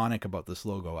demonic about this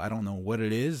logo. I don't know what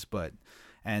it is,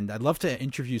 and I'd love to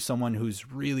interview someone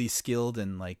who's really skilled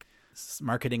in like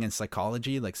marketing and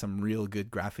psychology, like some real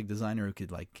good graphic designer who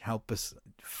could like help us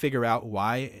figure out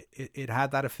why it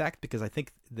had that effect, because I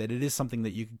think that it is something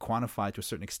that you can quantify to a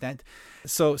certain extent.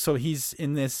 So he's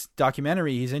in this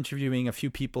documentary, he's interviewing a few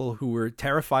people who were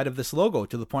terrified of this logo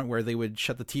to the point where they would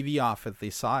shut the TV off if they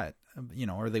saw it,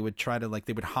 or they would try to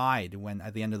they would hide when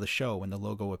at the end of the show when the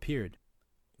logo appeared.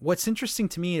 What's interesting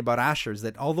to me about Asher is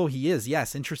that although he is,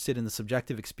 yes, interested in the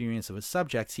subjective experience of his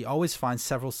subjects, he always finds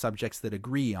several subjects that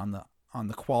agree on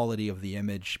the quality of the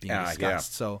image being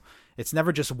discussed. Yeah. So it's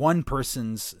never just one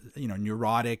person's,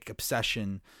 neurotic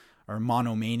obsession or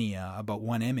monomania about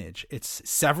one image. It's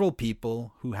several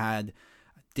people who had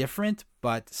different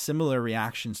but similar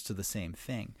reactions to the same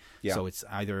thing. Yeah. So it's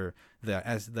either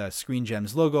the Screen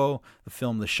Gems logo, the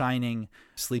film The Shining,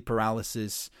 sleep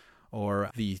paralysis,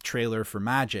 or the trailer for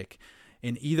Magic.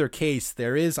 In either case,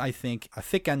 there is, I think, a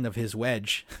thick end of his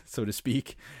wedge, so to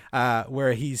speak,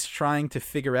 where he's trying to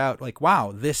figure out,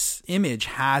 wow, this image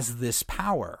has this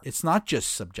power. It's not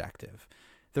just subjective.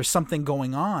 There's something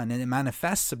going on, and it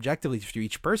manifests subjectively to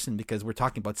each person because we're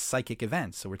talking about psychic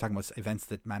events. So we're talking about events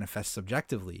that manifest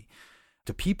subjectively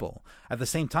to people. At the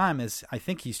same time, as I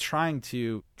think he's trying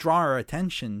to draw our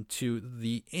attention to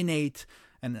the innate,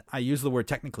 and I use the word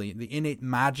technically, the innate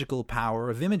magical power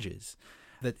of images,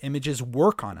 that images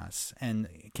work on us and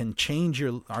can change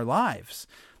our lives.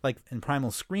 Like in Primal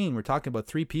Screen, we're talking about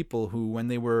 3 people who, when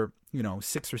they were,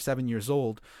 6 or 7 years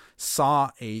old,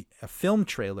 saw a film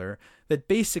trailer that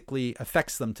basically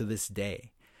affects them to this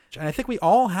day. And I think we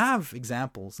all have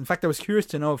examples. In fact, I was curious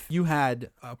to know if you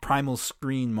had a Primal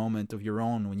Screen moment of your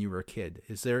own when you were a kid.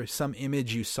 Is there some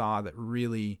image you saw that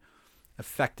really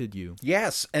affected you?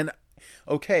 Yes. And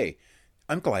okay,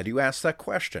 I'm glad you asked that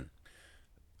question.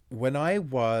 When I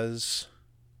was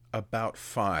about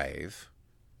 5,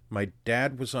 my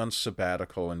dad was on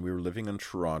sabbatical and we were living in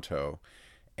Toronto,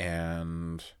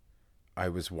 and I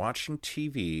was watching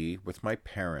TV with my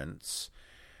parents,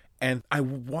 and I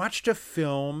watched a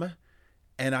film,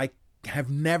 and I have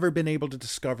never been able to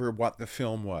discover what the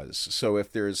film was. So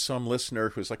if there's some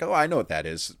listener who's like, oh, I know what that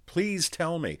is, please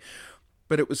tell me.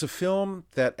 But it was a film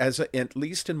that, at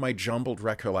least in my jumbled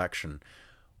recollection,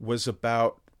 was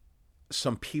about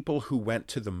some people who went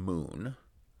to the moon,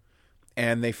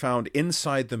 and they found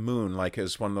inside the moon,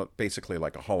 basically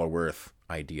like a Hollow Earth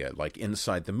idea. Like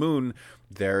inside the moon,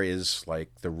 there is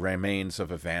the remains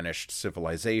of a vanished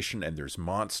civilization, and there's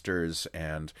monsters,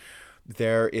 and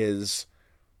there is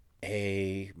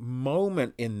a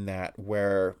moment in that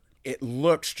where it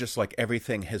looks just like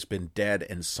everything has been dead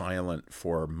and silent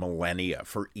for millennia,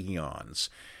 for eons.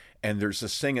 And there's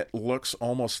this thing, it looks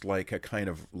almost like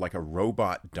a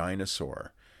robot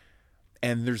dinosaur.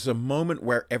 And there's a moment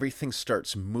where everything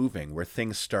starts moving, where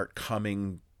things start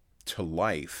coming to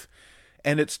life.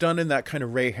 And it's done in that kind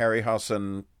of Ray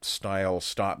Harryhausen style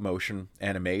stop motion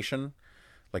animation,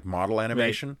 like model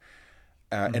animation.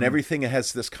 Right. And everything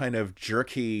has this kind of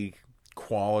jerky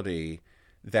quality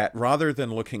that, rather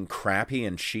than looking crappy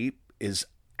and cheap, is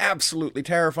absolutely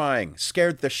terrifying.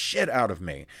 Scared the shit out of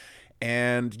me.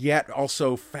 And yet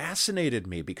also fascinated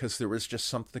me because there was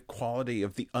just the quality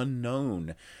of the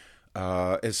unknown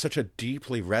is such a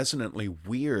deeply, resonantly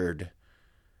weird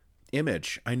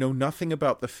image. I know nothing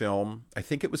about the film. I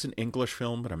think it was an English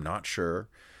film, but I'm not sure.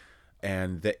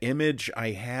 And the image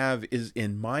I have is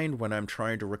in mind when I'm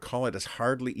trying to recall it is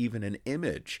hardly even an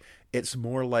image. It's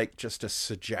more like just a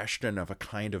suggestion of a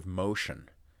kind of motion.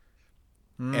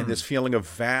 And this feeling of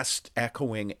vast,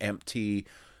 echoing, empty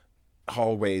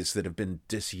hallways that have been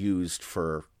disused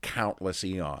for countless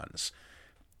eons,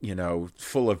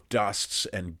 full of dusts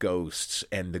and ghosts,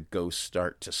 and the ghosts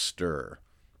start to stir.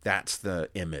 That's the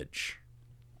image.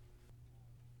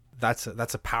 That's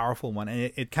a powerful one,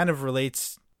 and it kind of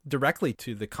relates directly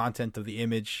to the content of the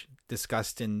image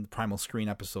discussed in Primal Screen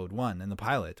episode 1 in the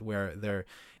pilot, where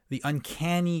the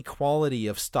uncanny quality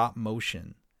of stop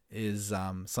motion is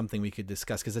something we could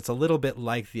discuss, because it's a little bit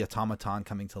like the automaton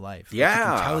coming to life. Yeah.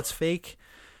 You can tell it's fake.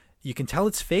 You can tell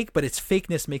it's fake, but its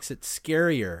fakeness makes it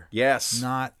scarier. Yes.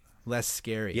 Not less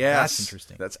scary. Yes. That's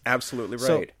interesting. That's absolutely right.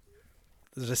 So,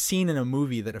 there's a scene in a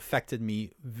movie that affected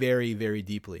me very, very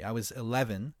deeply. I was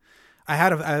 11. I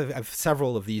have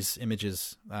several of these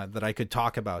images that I could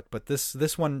talk about, but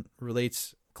this one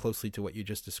relates closely to what you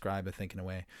just described, I think, in a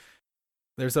way.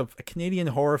 There's a Canadian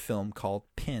horror film called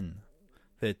Pin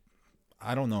that,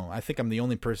 I don't know, I think I'm the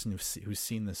only person who's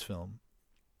seen this film.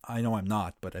 I know I'm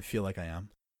not, but I feel like I am.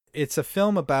 It's a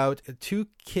film about two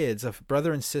kids, a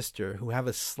brother and sister, who have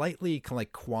a slightly kind of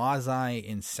like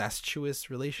quasi-incestuous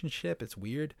relationship. It's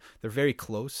weird. They're very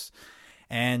close.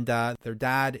 And their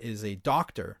dad is a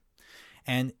doctor.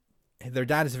 And their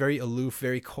dad is very aloof,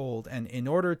 very cold. And in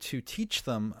order to teach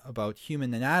them about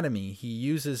human anatomy, he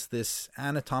uses this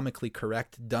anatomically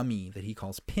correct dummy that he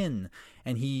calls Pin.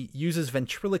 And he uses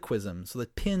ventriloquism so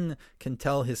that Pin can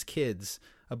tell his kids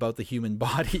about the human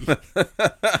body.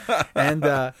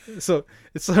 And so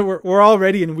we're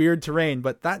already in weird terrain.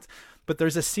 But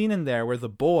there's a scene in there where the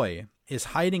boy is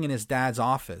hiding in his dad's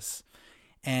office.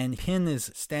 And Pin is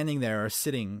standing there or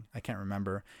sitting, I can't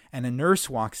remember, and a nurse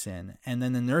walks in, and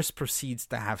then the nurse proceeds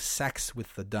to have sex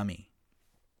with the dummy.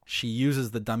 She uses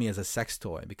the dummy as a sex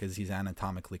toy because he's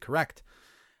anatomically correct.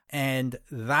 And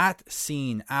that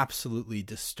scene absolutely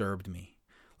disturbed me.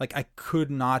 Like, I could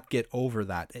not get over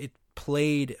that. It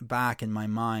played back in my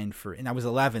mind and I was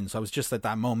 11, so I was just at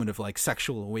that moment of like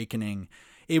sexual awakening.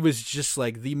 It was just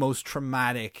like the most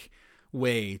traumatic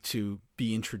way to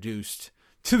be introduced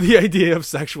to the idea of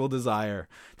sexual desire,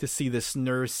 to see this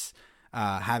nurse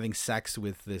having sex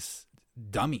with this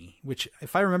dummy, which,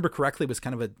 if I remember correctly, was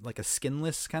kind of like a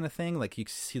skinless kind of thing, like you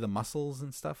see the muscles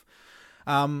and stuff.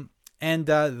 And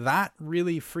that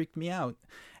really freaked me out.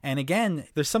 And again,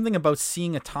 there's something about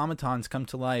seeing automatons come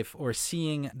to life or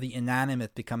seeing the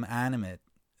inanimate become animate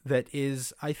that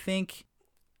is, I think,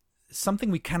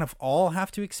 something we kind of all have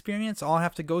to experience, all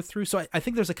have to go through. So I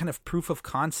think there's a kind of proof of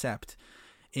concept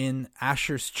in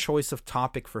Asher's choice of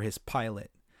topic for his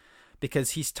pilot,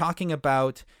 because he's talking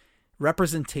about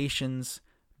representations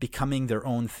becoming their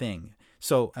own thing.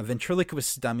 So a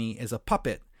ventriloquist dummy is a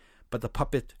puppet, but the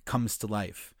puppet comes to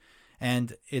life.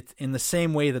 And it's in the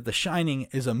same way that The Shining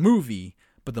is a movie,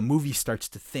 but the movie starts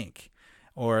to think.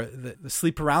 Or the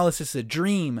sleep paralysis is a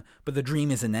dream, but the dream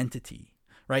is an entity,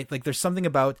 right? Like, there's something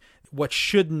about what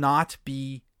should not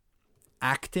be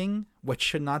acting, what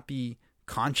should not be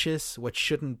conscious, what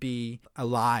shouldn't be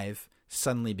alive,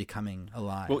 suddenly becoming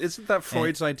alive. Well, isn't that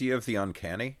Freud's idea of the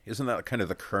uncanny? Isn't that kind of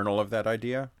the kernel of that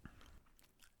idea?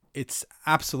 It's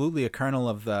absolutely a kernel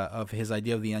of his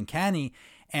idea of the uncanny,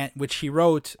 and which he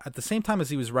wrote at the same time as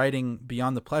he was writing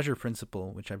Beyond the Pleasure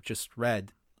Principle, which I've just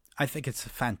read. I think it's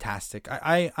fantastic.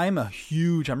 I'm a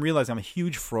huge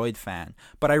Freud fan,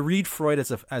 but I read Freud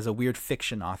as a weird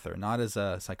fiction author, not as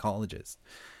a psychologist.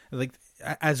 Like,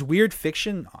 as weird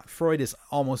fiction, Freud is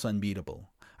almost unbeatable.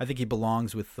 I think he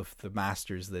belongs with the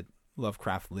masters that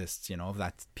Lovecraft lists, of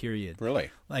that period.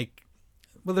 Really? Like,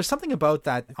 well, there's something about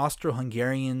that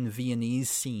Austro-Hungarian Viennese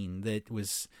scene that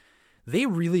they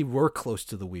really were close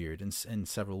to the weird in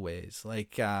several ways.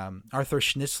 Like Arthur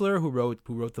Schnitzler, who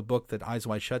wrote the book that Eyes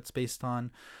Wide Shut's based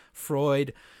on,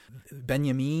 Freud,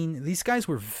 Benjamin. These guys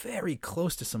were very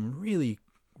close to some really,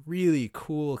 really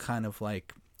cool kind of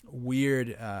like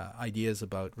weird ideas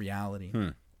about reality.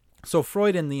 So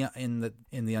Freud in the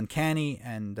uncanny,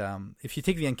 and if you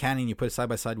take the uncanny and you put it side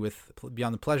by side with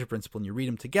Beyond the Pleasure Principle and you read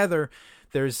them together,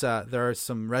 there are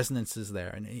some resonances there.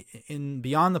 And in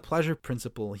Beyond the Pleasure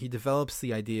Principle, he develops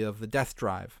the idea of the death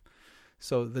drive.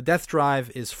 So the death drive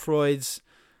is Freud's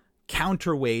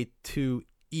counterweight to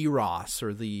Eros,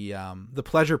 or the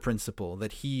pleasure principle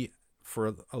that he,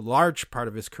 for a large part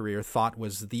of his career, thought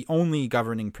was the only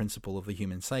governing principle of the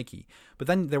human psyche. But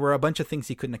then there were a bunch of things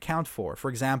he couldn't account for. For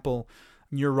example,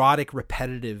 neurotic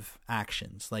repetitive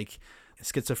actions, like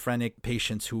schizophrenic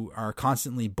patients who are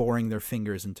constantly boring their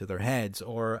fingers into their heads,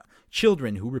 or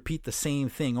children who repeat the same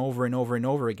thing over and over and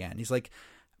over again. He's like,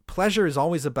 pleasure is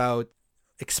always about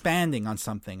expanding on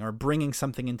something, or bringing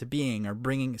something into being, or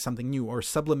bringing something new, or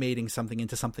sublimating something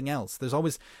into something else.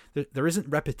 There isn't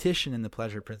repetition in the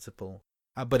pleasure principle.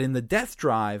 But in the death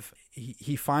drive,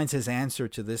 he finds his answer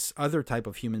to this other type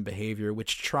of human behavior,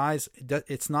 which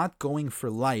it's not going for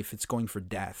life, it's going for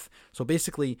death. So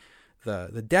basically,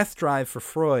 the death drive for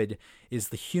Freud is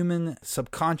the human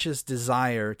subconscious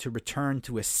desire to return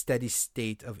to a steady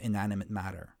state of inanimate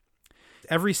matter.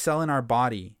 Every cell in our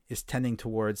body is tending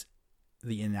towards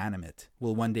the inanimate,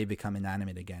 will one day become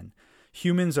inanimate again.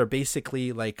 Humans are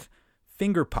basically like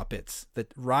finger puppets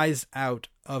that rise out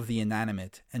of the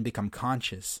inanimate and become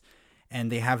conscious.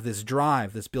 And they have this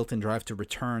drive, this built-in drive to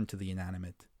return to the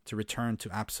inanimate, to return to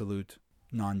absolute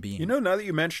non-being. Now that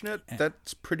you mention it,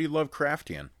 that's pretty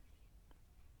Lovecraftian.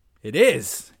 It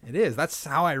is. That's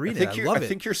how I read it. I love it. I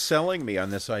think you're selling me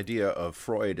on this idea of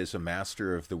Freud as a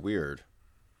master of the weird.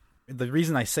 The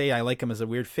reason I say I like him as a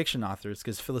weird fiction author is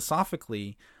because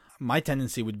philosophically, my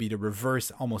tendency would be to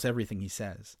reverse almost everything he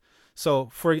says. So,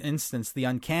 for instance, the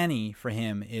uncanny for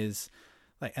him is,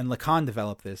 and Lacan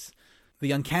developed this,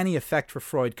 the uncanny effect for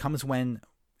Freud comes when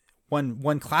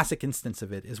one classic instance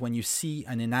of it is when you see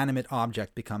an inanimate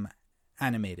object become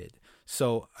animated.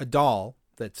 So a doll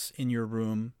that's in your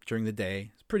room during the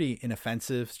day, it's pretty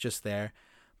inoffensive, it's just there.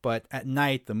 But at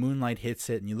night, the moonlight hits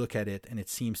it and you look at it and it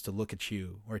seems to look at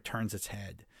you, or it turns its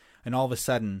head. And all of a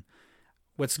sudden,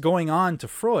 what's going on to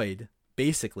Freud,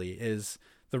 basically, is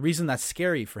the reason that's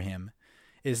scary for him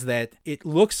is that it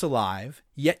looks alive,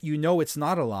 yet you know it's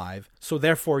not alive, so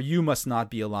therefore you must not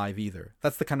be alive either.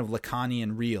 That's the kind of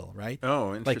Lacanian real, right?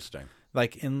 Oh, interesting.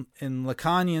 Like in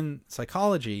Lacanian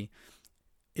psychology,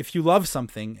 if you love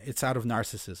something, it's out of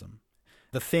narcissism.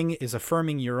 The thing is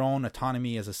affirming your own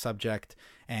autonomy as a subject,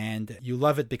 and you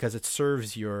love it because it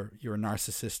serves your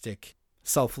narcissistic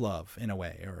self-love in a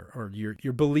way, or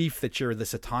your belief that you're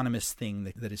this autonomous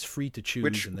thing that is free to choose.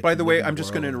 Which, and by the way, I'm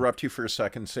just going to interrupt you for a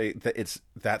second, say that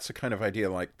that's a kind of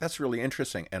idea like, that's really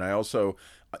interesting. And I also,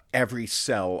 every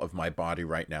cell of my body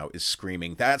right now is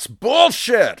screaming, that's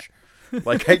bullshit!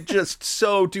 Like, I just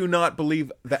so do not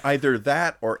believe that either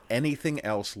that or anything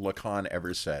else Lacan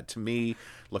ever said. To me,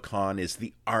 Lacan is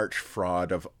the arch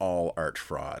fraud of all arch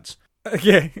frauds.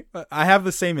 Okay, I have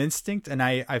the same instinct, and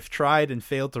I've tried and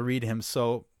failed to read him,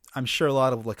 so I'm sure a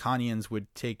lot of Lacanians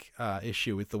would take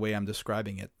issue with the way I'm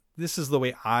describing it. This is the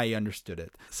way I understood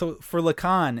it. So for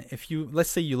Lacan,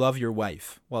 let's say you love your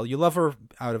wife. Well, you love her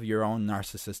out of your own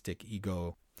narcissistic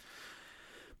ego.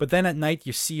 But then at night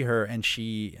you see her and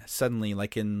she suddenly,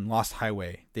 like in Lost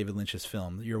Highway, David Lynch's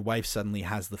film, your wife suddenly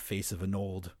has the face of an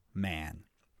old man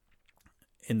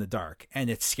in the dark, and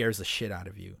it scares the shit out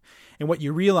of you. And what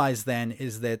you realize then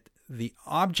is that the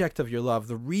object of your love,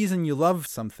 the reason you love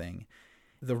something,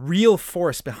 the real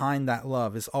force behind that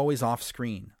love is always off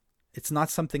screen. It's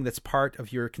not something that's part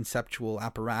of your conceptual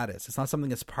apparatus. It's not something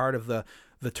that's part of the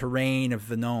terrain of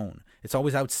the known. It's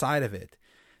always outside of it.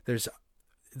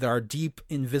 There are deep,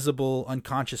 invisible,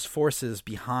 unconscious forces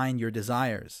behind your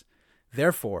desires.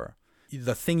 Therefore,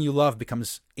 the thing you love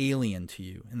becomes alien to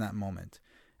you in that moment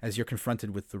as you're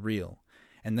confronted with the real.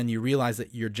 And then you realize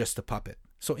that you're just a puppet.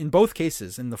 So in both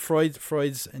cases, in the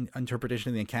Freud's interpretation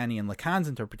of the uncanny and Lacan's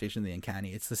interpretation of the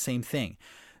uncanny, it's the same thing.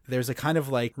 There's a kind of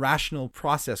like rational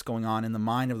process going on in the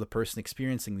mind of the person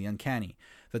experiencing the uncanny.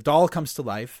 The doll comes to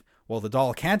life. Well, the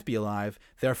doll can't be alive.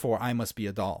 Therefore, I must be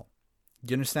a doll.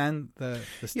 Do you understand the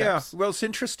steps? Yeah, well, it's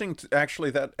interesting,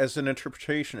 actually, that as an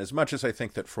interpretation, as much as I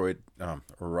think that Freud, or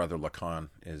rather Lacan,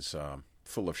 is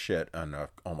full of shit on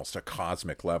almost a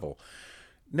cosmic level,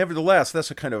 nevertheless, that's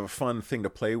a kind of a fun thing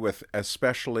to play with,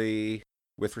 especially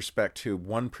with respect to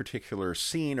one particular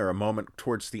scene or a moment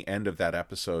towards the end of that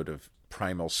episode of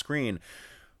Primal Screen.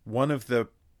 One of the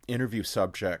interview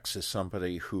subjects is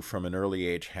somebody who from an early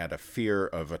age had a fear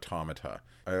of automata.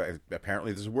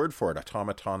 Apparently there's a word for it,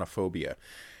 automatonophobia.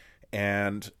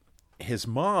 And his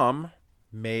mom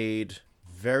made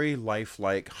very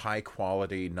lifelike,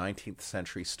 high-quality 19th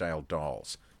century style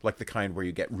dolls, like the kind where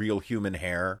you get real human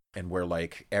hair and where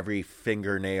like every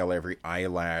fingernail, every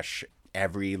eyelash,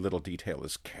 every little detail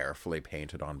is carefully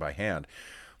painted on by hand.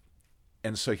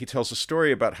 And so he tells a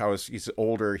story about how as he's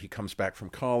older, he comes back from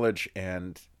college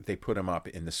and they put him up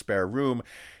in the spare room.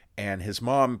 And his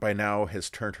mom by now has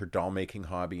turned her doll making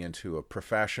hobby into a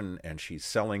profession, and she's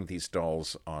selling these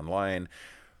dolls online.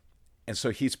 And so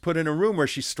he's put in a room where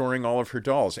she's storing all of her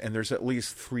dolls, and there's at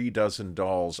least 36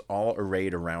 dolls all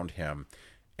arrayed around him,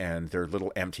 and their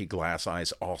little empty glass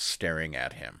eyes all staring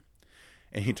at him.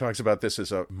 And he talks about this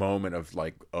as a moment of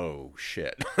like, oh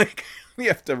shit. Like you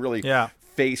have to really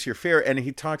face your fear. And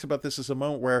he talks about this as a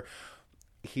moment where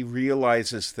he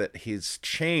realizes that he's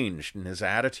changed in his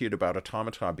attitude about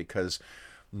automata, because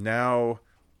now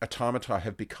automata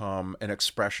have become an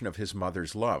expression of his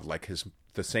mother's love, like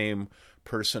the same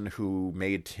person who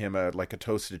made him a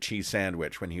toasted cheese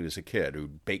sandwich when he was a kid, who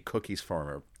baked cookies for him,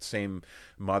 or same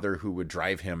mother who would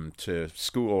drive him to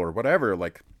school or whatever.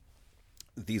 Like,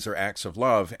 these are acts of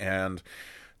love, and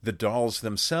the dolls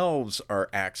themselves are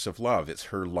acts of love. It's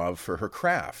her love for her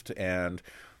craft. And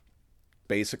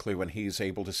basically when he's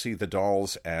able to see the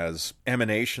dolls as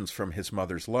emanations from his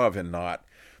mother's love and not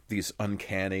these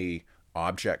uncanny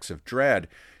objects of dread,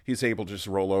 he's able to just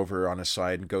roll over on his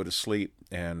side and go to sleep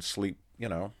and sleep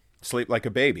like a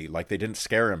baby, like they didn't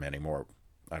scare him anymore.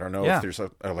 I don't know if there's a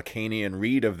Lacanian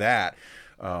read of that.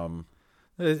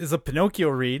 It's a Pinocchio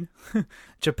read.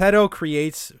 Geppetto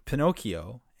creates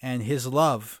Pinocchio, and his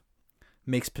love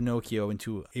makes Pinocchio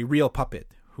into a real puppet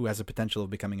who has a potential of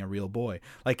becoming a real boy.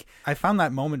 Like, I found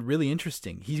that moment really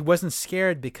interesting. He wasn't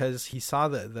scared because he saw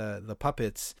the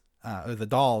puppets or the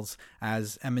dolls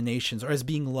as emanations or as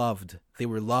being loved. They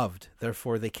were loved.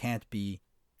 Therefore, they can't be.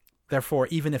 Therefore,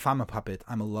 even if I'm a puppet,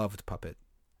 I'm a loved puppet.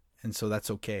 and so that's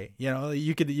okay. You know,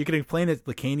 you could explain it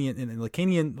Lacanian, and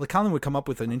Lacan would come up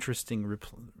with an interesting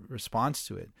response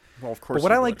to it. Well, of course. But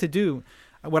what I like to do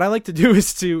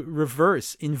is to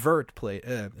invert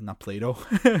not Plato.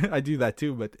 I do that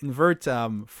too, but invert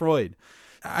Freud.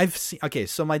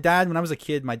 So my dad, when I was a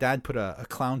kid, my dad put a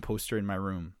clown poster in my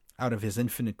room out of his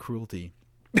infinite cruelty.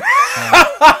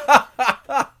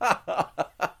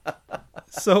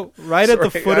 So right at the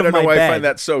foot of my bed. I don't know why I find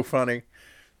that so funny.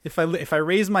 If I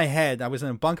raise my head, I was in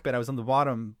a bunk bed. I was on the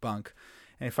bottom bunk,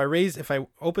 and if I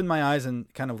opened my eyes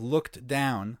and kind of looked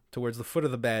down towards the foot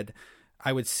of the bed,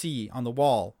 I would see on the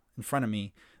wall in front of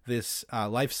me this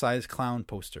life-size clown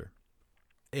poster.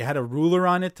 It had a ruler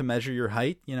on it to measure your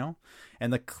height, you know,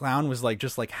 and the clown was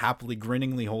just happily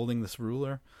grinningly holding this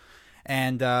ruler.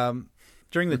 And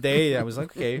during the day, I was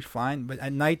like, okay, fine. But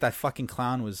at night, that fucking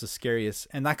clown was the scariest.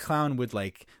 And that clown would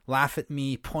laugh at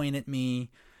me, point at me,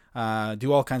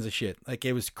 do all kinds of shit.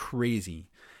 It was crazy.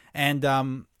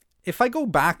 And if I go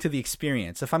back to the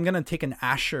experience, if I'm going to take an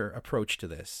Asher approach to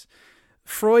this,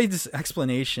 Freud's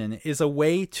explanation is a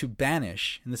way to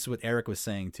banish, and this is what Eric was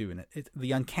saying too, and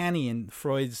the uncanny in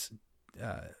Freud's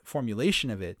formulation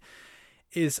of it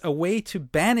is a way to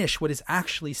banish what is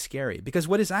actually scary. Because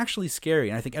what is actually scary,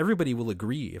 and I think everybody will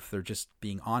agree if they're just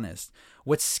being honest,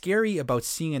 what's scary about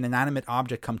seeing an inanimate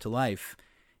object come to life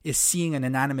is seeing an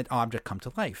inanimate object come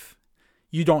to life.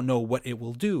 You don't know what it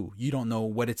will do. You don't know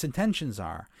what its intentions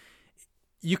are.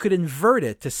 You could invert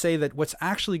it to say that what's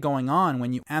actually going on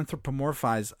when you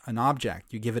anthropomorphize an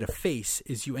object, you give it a face,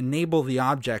 is you enable the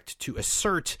object to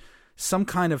assert some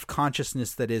kind of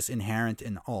consciousness that is inherent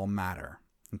in all matter.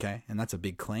 Okay? And that's a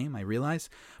big claim, I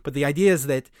realize. But the idea is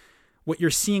that what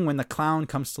you're seeing when the clown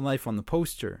comes to life on the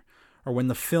poster, or when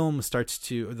the film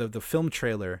the film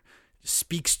trailer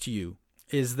speaks to you,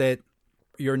 is that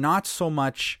you're not so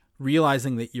much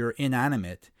realizing that you're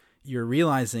inanimate, you're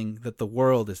realizing that the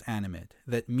world is animate,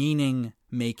 that meaning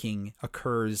making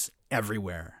occurs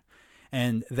everywhere,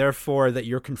 and therefore that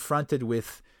you're confronted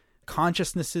with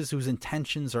consciousnesses whose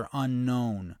intentions are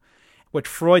unknown. What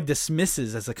Freud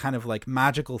dismisses as a kind of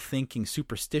magical thinking,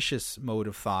 superstitious mode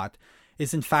of thought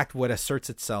is in fact what asserts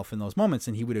itself in those moments,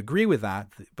 and he would agree with that,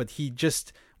 but he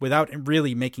just, without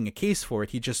really making a case for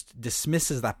it, he just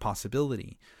dismisses that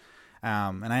possibility.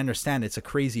 And I understand it's a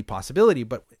crazy possibility,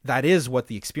 but that is what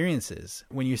the experience is.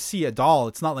 When you see a doll,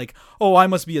 it's not like, oh, I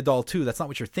must be a doll too. That's not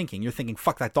what you're thinking. You're thinking,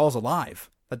 fuck, that doll's alive.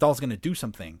 That doll's going to do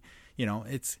something. You know,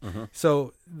 it's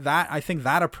so that I think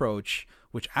that approach,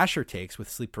 which Asher takes with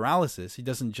sleep paralysis, he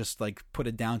doesn't just put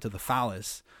it down to the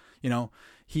phallus. You know,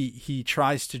 he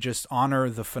tries to just honor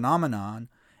the phenomenon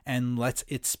and lets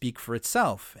it speak for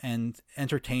itself, and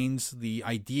entertains the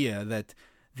idea that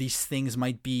these things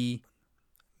might be,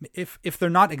 if they're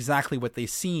not exactly what they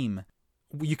seem,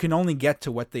 you can only get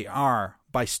to what they are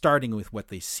by starting with what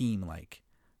they seem like.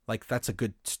 That's a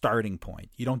good starting point.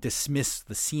 You don't dismiss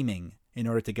the seeming in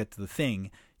order to get to the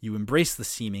thing. You embrace the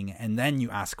seeming, and then you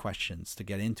ask questions to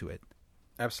get into it.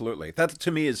 Absolutely. That,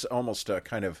 to me, is almost a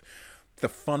kind of the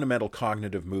fundamental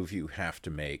cognitive move you have to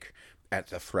make at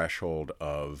the threshold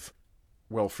of,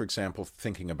 well, for example,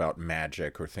 thinking about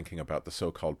magic or thinking about the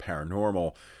so-called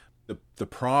paranormal. The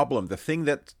problem, the thing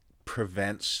that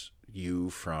prevents you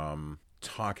from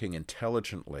talking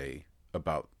intelligently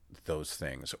about those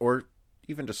things, or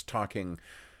even just talking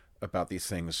about these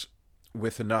things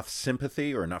with enough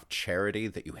sympathy or enough charity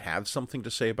that you have something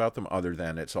to say about them other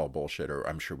than it's all bullshit, or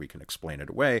I'm sure we can explain it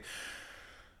away.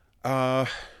 The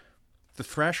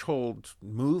threshold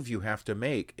move you have to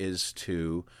make is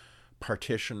to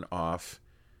partition off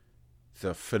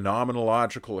the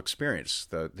phenomenological experience,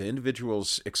 the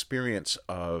individual's experience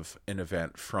of an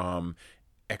event, from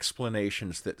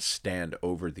explanations that stand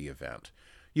over the event.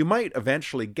 You might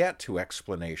eventually get to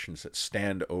explanations that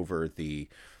stand over the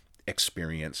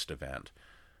experienced event,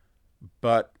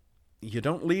 but you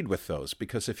don't lead with those,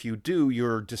 because if you do,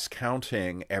 you're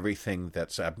discounting everything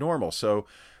that's abnormal. So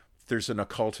there's an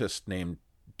occultist named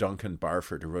Duncan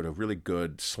Barford who wrote a really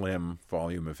good, slim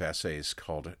volume of essays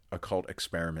called Occult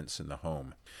Experiments in the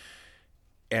Home.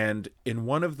 And in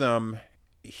one of them,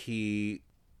 he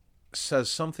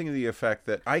says something to the effect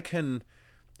that I can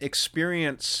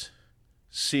experience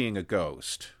seeing a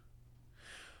ghost,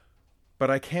 but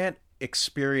I can't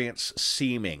experience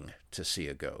seeming to see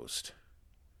a ghost.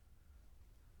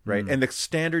 Right? And the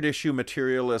standard issue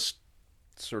materialist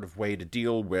sort of way to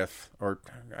deal with, or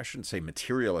I shouldn't say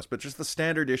materialist, but just the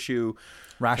standard issue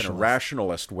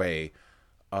rationalist way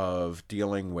of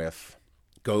dealing with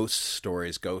ghost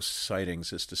stories, ghost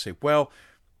sightings, is to say, well,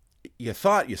 you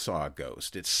thought you saw a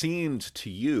ghost. It seemed to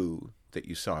you that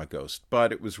you saw a ghost,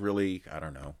 but it was really, I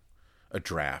don't know, a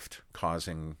draft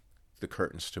causing the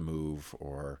curtains to move,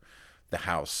 or the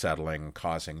house settling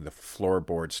causing the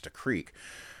floorboards to creak,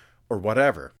 or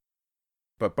whatever.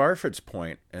 But Barfoot's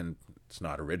point, and it's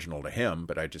not original to him,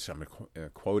 but I'm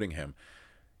quoting him,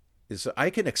 is I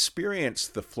can experience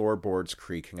the floorboards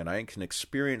creaking, and I can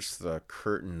experience the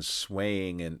curtains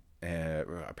swaying and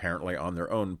apparently on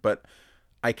their own, but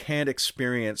I can't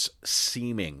experience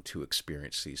seeming to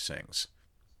experience these things.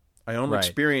 I only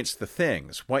experience the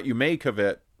things. What you make of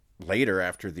it later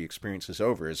after the experience is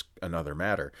over is another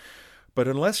matter. But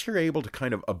unless you're able to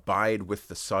kind of abide with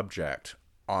the subject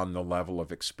on the level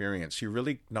of experience, you're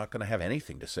really not going to have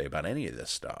anything to say about any of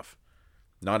this stuff.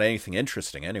 Not anything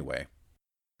interesting anyway.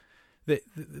 The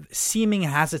seeming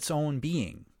has its own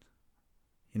being,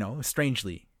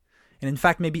 strangely. And in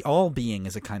fact, maybe all being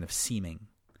is a kind of seeming.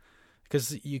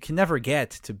 Because you can never get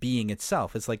to being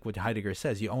itself. It's like what Heidegger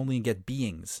says, you only get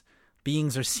beings.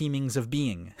 Beings are seemings of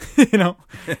being,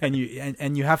 and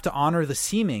you have to honor the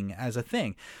seeming as a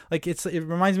thing. Like it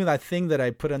reminds me of that thing that I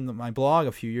put on my blog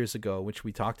a few years ago, which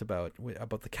we talked about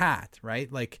the cat,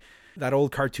 right? Like that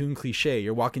old cartoon cliche.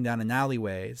 You're walking down an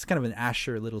alleyway. It's kind of an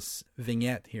Asher little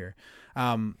vignette here.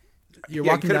 You're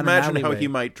walking down an alleyway. Imagine how he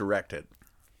might direct it.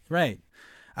 Right.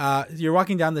 You're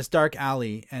walking down this dark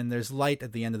alley, and there's light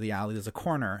at the end of the alley. There's a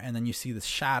corner, and then you see this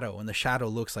shadow, and the shadow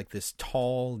looks like this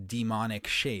tall, demonic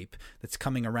shape that's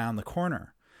coming around the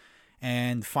corner.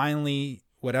 And finally,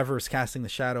 whatever is casting the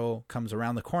shadow comes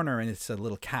around the corner, and it's a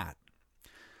little cat.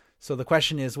 So the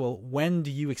question is, well, when do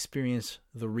you experience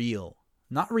the real?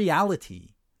 Not reality,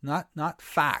 not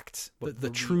facts, but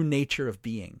the true nature of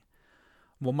being.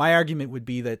 Well, my argument would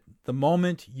be that the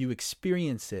moment you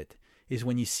experience it is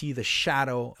when you see the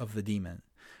shadow of the demon.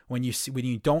 When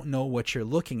you don't know what you're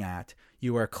looking at,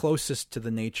 you are closest to the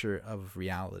nature of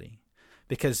reality,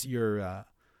 because you're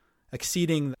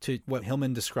acceding to what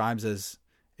Hillman describes as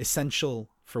essential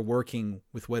for working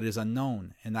with what is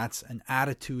unknown, and that's an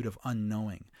attitude of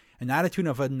unknowing. An attitude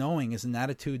of unknowing is an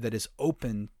attitude that is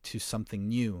open to something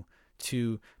new,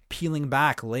 to peeling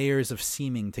back layers of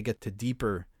seeming to get to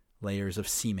deeper layers of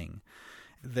seeming.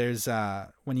 There's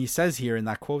when he says here in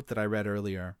that quote that I read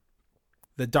earlier,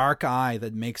 the dark eye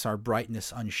that makes our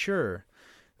brightness unsure.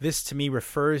 This to me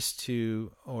refers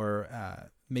to, or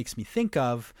makes me think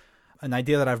of, an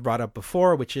idea that I've brought up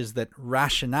before, which is that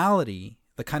rationality,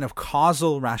 the kind of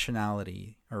causal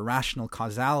rationality or rational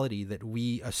causality that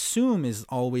we assume is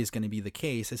always going to be the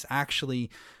case, is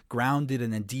actually grounded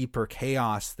in a deeper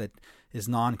chaos that is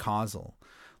non-causal.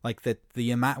 Like that,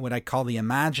 what I call the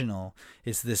imaginal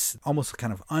is this almost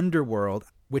kind of underworld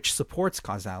which supports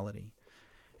causality.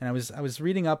 And I was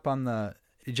reading up on the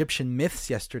Egyptian myths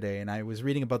yesterday, and I was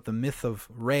reading about the myth of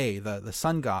Re, the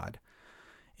sun god.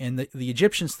 And the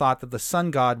Egyptians thought that the sun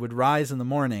god would rise in the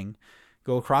morning,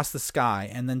 go across the sky,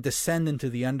 and then descend into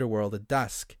the underworld at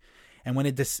dusk. And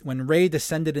when Re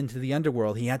descended into the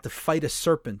underworld, he had to fight a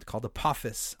serpent called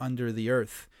Apophis under the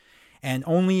earth. And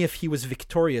only if he was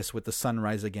victorious would the sun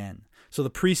rise again. So the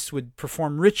priests would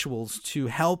perform rituals to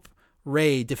help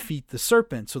Re defeat the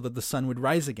serpent so that the sun would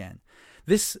rise again.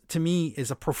 This, to me,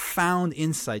 is a profound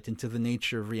insight into the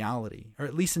nature of reality, or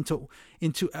at least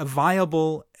into a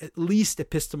viable, at least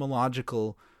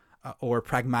epistemological or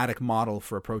pragmatic model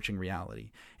for approaching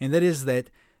reality. And that is that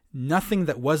nothing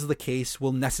that was the case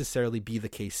will necessarily be the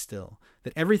case still.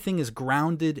 That everything is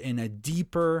grounded in a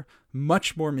deeper,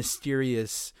 much more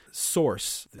mysterious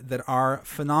source, that our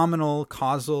phenomenal,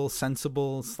 causal,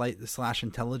 sensible, /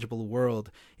 intelligible world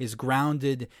is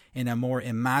grounded in a more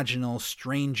imaginal,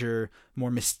 stranger, more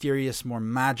mysterious, more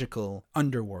magical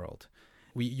underworld.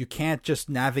 You can't just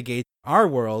navigate our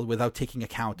world without taking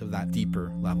account of that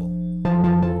deeper level.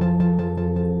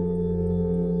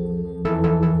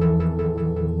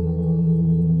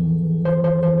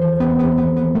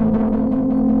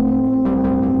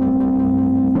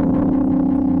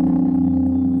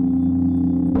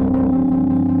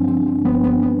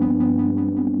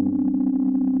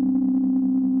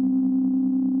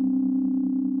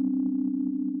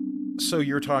 So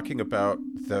you're talking about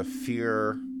the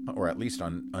fear, or at least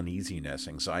uneasiness,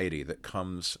 anxiety that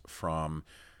comes from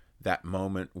that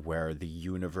moment where the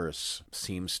universe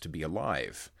seems to be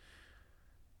alive,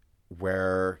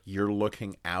 where you're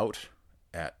looking out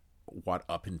at what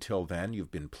up until then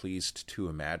you've been pleased to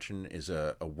imagine is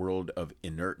a world of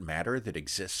inert matter that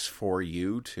exists for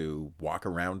you to walk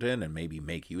around in and maybe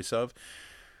make use of.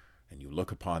 And you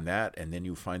look upon that, and then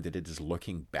you find that it is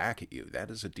looking back at you. That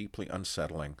is a deeply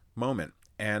unsettling moment.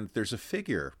 And there's a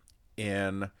figure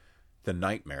in The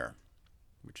Nightmare,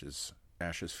 which is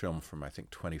Ash's film from, I think,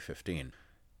 2015,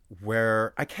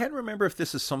 where I can't remember if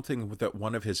this is something that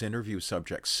one of his interview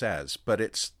subjects says, but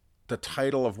it's the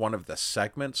title of one of the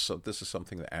segments. So this is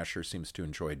something that Asher seems to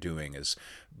enjoy doing, is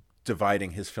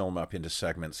dividing his film up into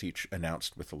segments, each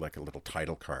announced with like a little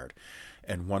title card.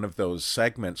 And one of those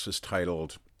segments is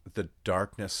titled "The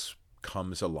Darkness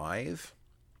Comes Alive,"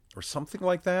 or something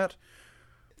like that.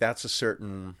 That's a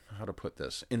certain, how to put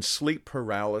this, in sleep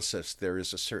paralysis, there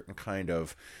is a certain kind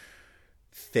of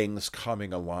things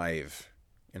coming alive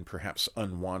in perhaps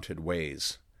unwanted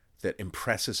ways that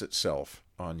impresses itself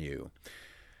on you.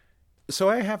 So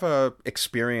I have a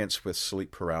experience with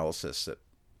sleep paralysis that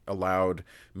allowed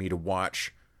me to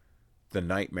watch The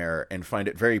Nightmare and find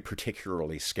it very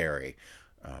particularly scary,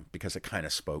 because it kind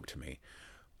of spoke to me.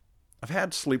 I've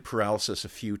had sleep paralysis a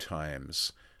few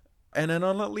times, and then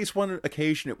on at least one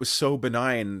occasion it was so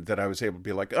benign that I was able to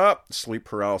be like, sleep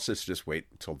paralysis, just wait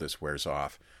until this wears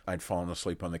off. I'd fallen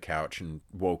asleep on the couch and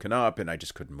woken up and I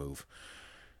just couldn't move.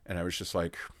 And I was just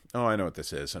like, oh, I know what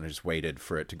this is. And I just waited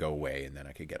for it to go away and then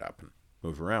I could get up and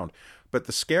move around. But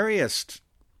the scariest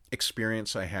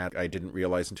experience I had, I didn't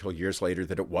realize until years later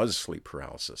that it was sleep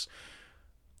paralysis.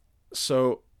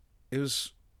 So it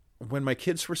was when my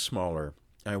kids were smaller.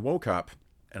 I woke up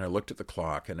and I looked at the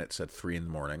clock and it said 3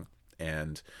 a.m.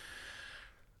 and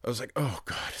I was like, oh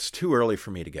God, it's too early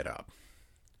for me to get up.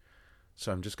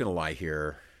 So I'm just going to lie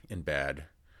here in bed.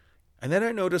 And then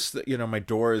I noticed that, my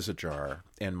door is ajar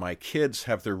and my kids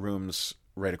have their rooms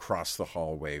right across the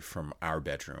hallway from our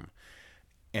bedroom.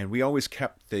 And we always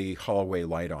kept the hallway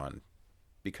light on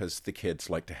because the kids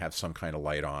like to have some kind of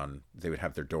light on. They would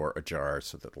have their door ajar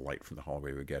so that the light from the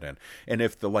hallway would get in. And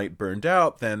if the light burned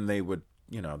out, then they would,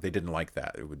 they didn't like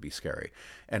that. It would be scary.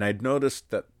 And I'd noticed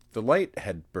that the light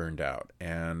had burned out,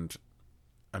 and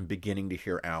I'm beginning to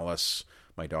hear Alice,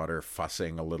 my daughter,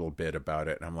 fussing a little bit about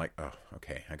it. And I'm like, oh,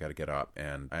 okay, I got to get up.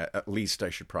 And at least I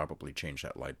should probably change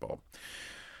that light bulb.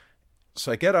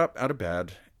 So I get up out of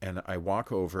bed and I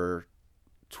walk over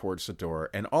towards the door.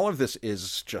 And all of this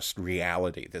is just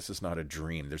reality. This is not a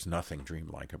dream. There's nothing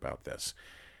dreamlike about this.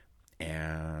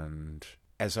 And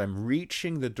as I'm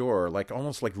reaching the door,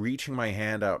 almost like reaching my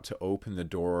hand out to open the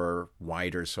door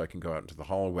wider so I can go out into the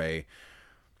hallway,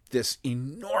 this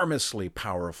enormously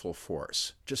powerful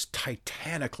force, just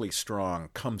titanically strong,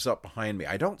 comes up behind me.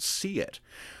 I don't see it,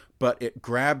 but it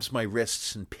grabs my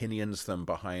wrists and pinions them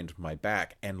behind my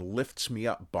back and lifts me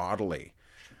up bodily,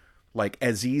 like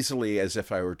as easily as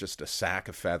if I were just a sack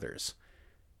of feathers.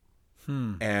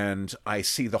 And I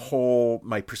see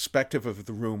my perspective of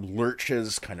the room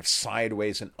lurches kind of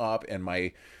sideways and up, and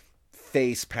my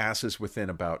face passes within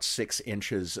about 6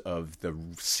 inches of the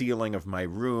ceiling of my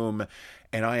room,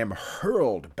 and I am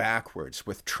hurled backwards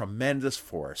with tremendous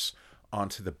force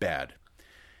onto the bed.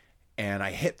 And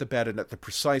I hit the bed, and at the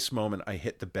precise moment I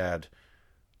hit the bed,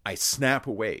 I snap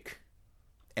awake.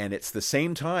 And it's the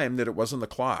same time that it was on the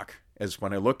clock as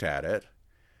when I looked at it.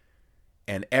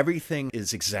 And everything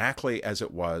is exactly as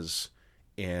it was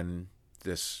in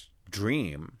this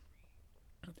dream.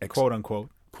 Quote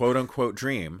unquote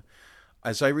dream.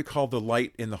 As I recall, the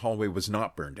light in the hallway was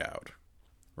not burned out.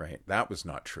 Right? That was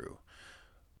not true.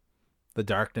 The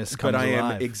darkness comes alive. But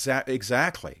I am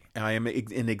exactly. I am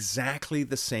in exactly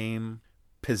the same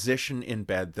position in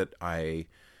bed that I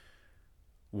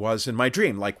was in my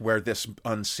dream, like where this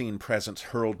unseen presence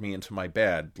hurled me into my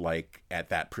bed. Like at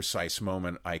that precise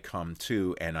moment I come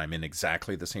to and I'm in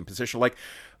exactly the same position. Like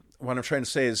what I'm trying to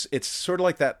say is it's sort of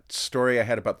like that story I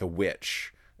had about the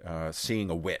witch, seeing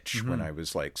a witch when I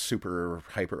was like super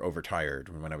hyper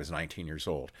overtired when I was 19 years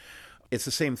old. It's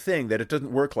the same thing, that it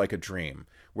doesn't work like a dream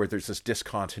where there's this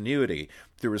discontinuity.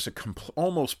 There was a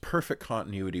almost perfect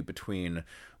continuity between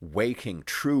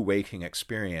true waking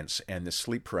experience and the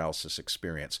sleep paralysis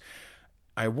experience.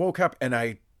 I woke up and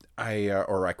I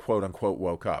quote unquote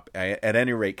woke up. I, at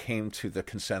any rate, came to the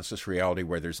consensus reality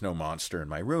where there's no monster in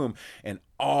my room, and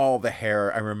all the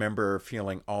hair, I remember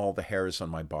feeling all the hairs on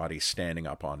my body standing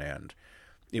up on end.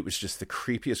 It was just the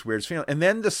creepiest, weirdest feeling. And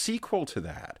then the sequel to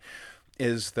that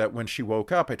is that when she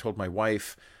woke up, I told my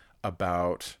wife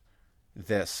about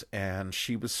this, and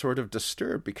she was sort of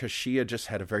disturbed because she had just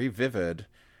had a very vivid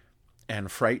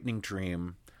and frightening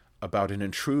dream about an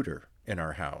intruder in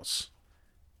our house.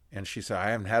 And she said, I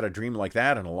haven't had a dream like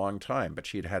that in a long time, but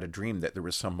she had had a dream that there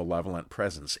was some malevolent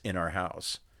presence in our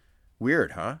house.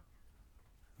 Weird, huh?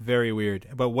 Very weird.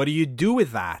 But what do you do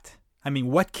with that? I mean,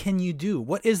 what can you do?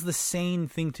 What is the sane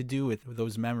thing to do with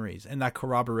those memories and that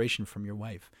corroboration from your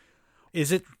wife?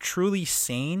 Is it truly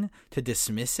sane to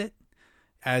dismiss it?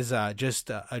 as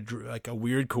like a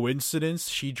weird coincidence.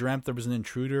 She dreamt there was an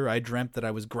intruder. I dreamt that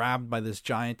I was grabbed by this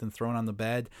giant and thrown on the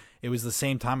bed. It was the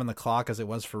same time on the clock as it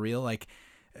was for real. Like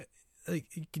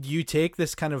you take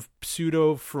this kind of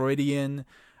pseudo-Freudian,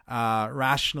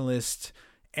 rationalist,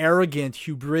 arrogant,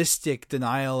 hubristic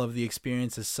denial of the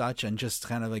experience as such and just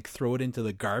kind of like throw it into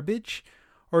the garbage?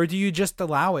 Or do you just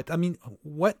allow it? I mean,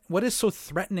 what is so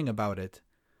threatening about it?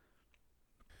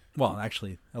 Well,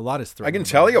 actually, a lot is threatening. I can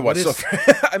tell you what's so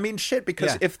I mean, shit,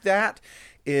 because if that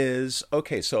is...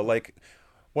 Okay, so like,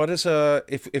 what is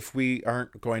if we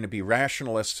aren't going to be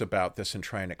rationalists about this and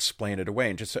try and explain it away,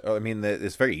 and just, I mean,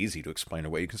 it's very easy to explain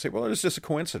away. You can say, well, it's just a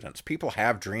coincidence. People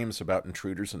have dreams about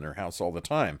intruders in their house all the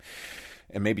time.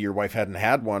 And maybe your wife hadn't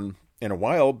had one in a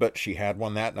while, but she had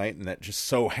one that night, and that just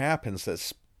so happens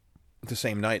that's the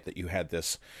same night that you had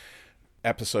this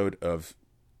episode of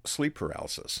sleep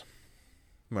paralysis.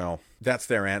 Well, that's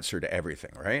their answer to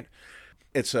everything, right?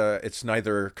 It's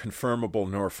neither confirmable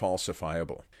nor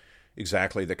falsifiable.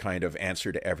 Exactly the kind of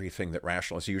answer to everything that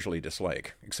rationalists usually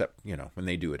dislike, except, when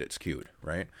they do it, it's cute,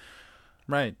 right?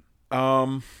 Right.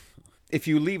 If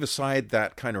you leave aside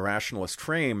that kind of rationalist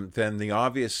frame, then the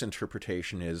obvious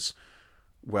interpretation is,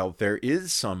 well, there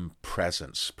is some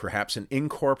presence, perhaps an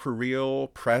incorporeal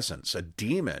presence, a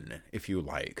demon, if you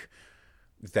like,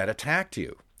 that attacked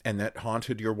you and that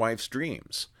haunted your wife's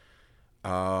dreams.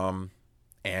 And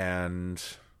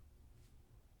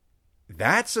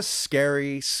that's a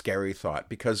scary, scary thought,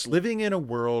 because living in a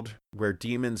world where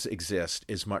demons exist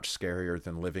is much scarier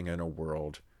than living in a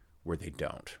world where they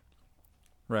don't.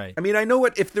 Right. I mean, I know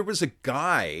what, if there was a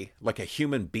guy, like a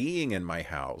human being in my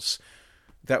house,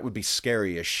 that would be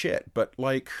scary as shit, but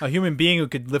like... A human being who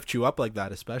could lift you up like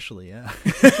that, especially, yeah.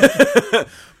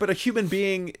 But a human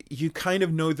being, you kind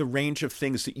of know the range of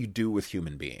things that you do with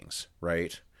human beings,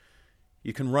 right?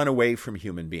 You can run away from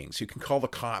human beings. You can call the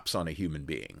cops on a human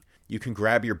being. You can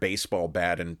grab your baseball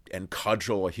bat and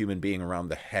cudgel a human being around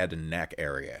the head and neck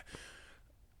area.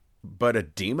 But a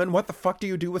demon? What the fuck do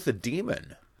you do with a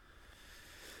demon?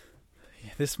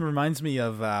 This reminds me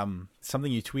of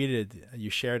something you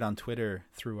shared on Twitter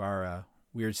through our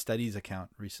Weird Studies account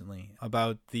recently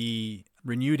about the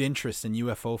renewed interest in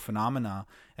UFO phenomena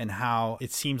and how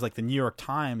it seems like the New York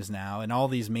Times now and all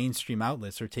these mainstream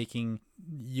outlets are taking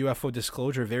UFO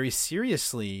disclosure very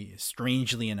seriously,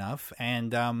 strangely enough,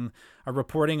 and are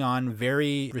reporting on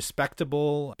very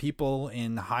respectable people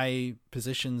in high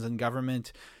positions in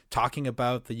government talking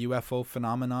about the UFO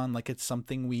phenomenon like it's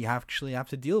something we actually have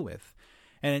to deal with.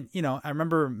 And, I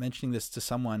remember mentioning this to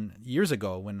someone years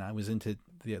ago when I was into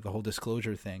the whole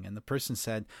disclosure thing. And the person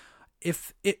said,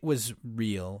 if it was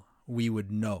real, we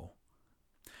would know.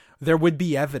 There would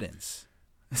be evidence.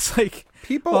 It's like...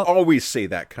 People always say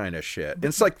that kind of shit.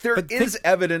 It's like, there is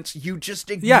evidence, you just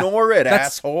ignore it,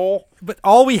 asshole. But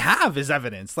all we have is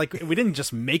evidence. Like, we didn't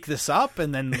just make this up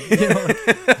and then,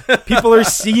 people are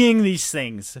seeing these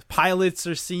things. Pilots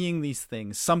are seeing these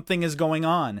things. Something is going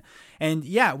on. And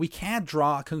yeah, we can't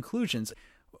draw conclusions.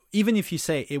 Even if you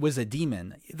say it was a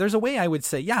demon, there's a way I would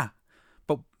say, yeah,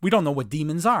 but we don't know what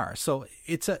demons are. So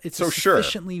it's a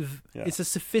sufficiently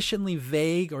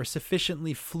vague or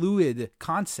sufficiently fluid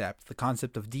concept, the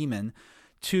concept of demon,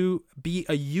 to be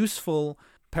a useful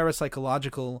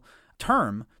parapsychological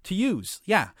term to use.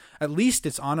 Yeah, at least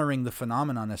it's honoring the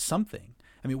phenomenon as something.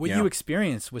 I mean, what you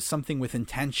experienced was something with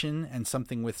intention and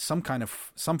something with some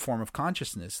form of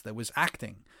consciousness that was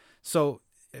acting. So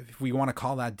if we want to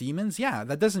call that demons,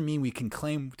 that doesn't mean we can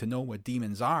claim to know what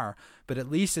demons are, but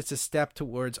at least it's a step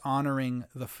towards honoring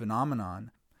the phenomenon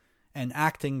and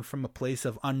acting from a place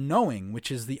of unknowing,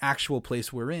 which is the actual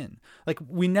place we're in. Like,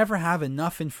 we never have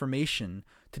enough information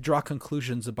to draw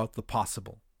conclusions about the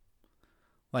possible.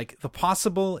 Like, the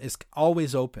possible is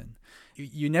always open.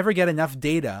 You never get enough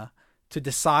data to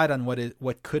decide on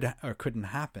what could or couldn't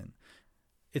happen.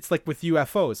 It's like with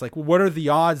UFOs. Like, what are the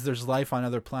odds there's life on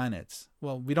other planets?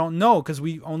 Well, we don't know because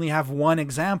we only have one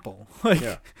example.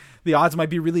 The odds might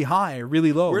be really high or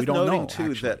really low. We don't know. Worth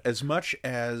noting, too, that as much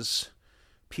as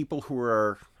people who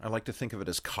are, I like to think of it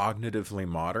as cognitively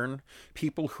modern,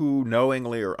 people who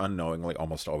knowingly or unknowingly,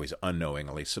 almost always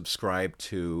unknowingly, subscribe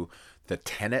to the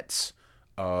tenets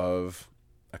of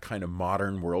a kind of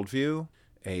modern worldview,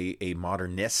 a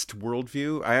modernist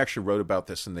worldview. I actually wrote about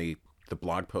this in the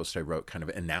blog post I wrote kind of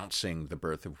announcing the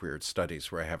birth of Weird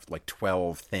Studies, where I have like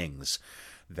 12 things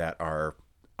that are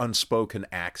unspoken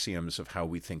axioms of how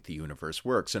we think the universe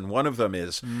works. And one of them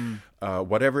is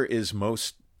whatever is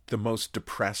the most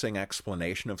depressing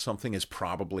explanation of something is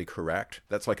probably correct.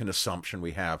 That's like an assumption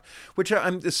we have, which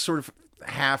I'm this sort of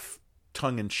half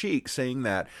tongue-in-cheek saying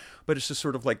that, but it's just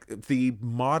sort of like the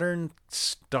modern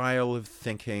style of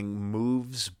thinking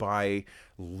moves by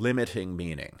limiting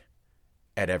meaning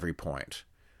at every point.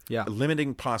 Yeah.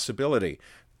 Limiting possibility.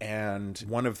 And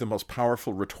one of the most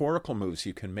powerful rhetorical moves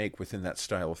you can make within that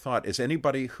style of thought is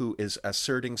anybody who is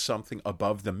asserting something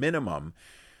above the minimum,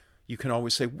 you can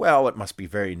always say, well, it must be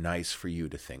very nice for you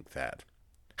to think that.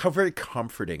 How very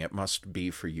comforting it must be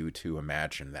for you to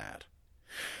imagine that.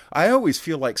 I always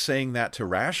feel like saying that to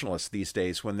rationalists these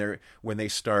days when they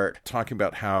start talking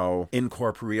about how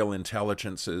incorporeal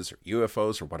intelligences or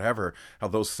UFOs or whatever, how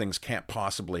those things can't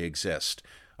possibly exist.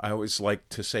 I always like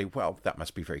to say, well, that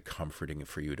must be very comforting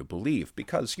for you to believe,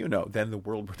 because, then the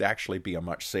world would actually be a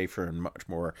much safer and much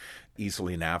more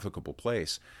easily navigable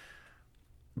place.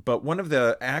 But one of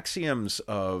the axioms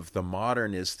of the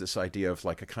modern is this idea of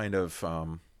like a kind of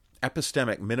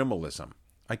epistemic minimalism.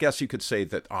 I guess you could say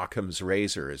that Occam's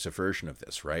razor is a version of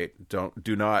this, right?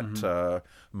 Do not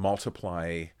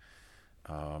multiply.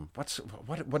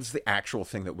 What is the actual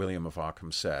thing that William of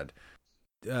Ockham said?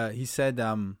 He said,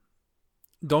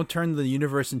 "Don't turn the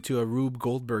universe into a Rube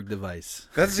Goldberg device."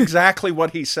 That's exactly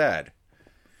what he said.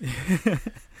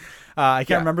 I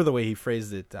can't remember the way he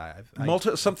phrased it.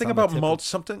 Something about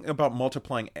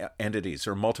multiplying entities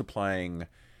or multiplying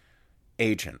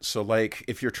agents. So like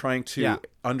if you're trying to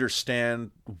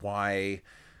understand why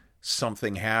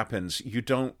something happens, you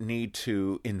don't need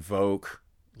to invoke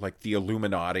like the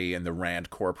Illuminati and the Rand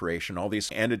Corporation, all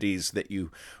these entities that you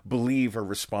believe are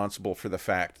responsible for the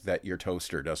fact that your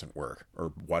toaster doesn't work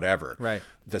or whatever. Right.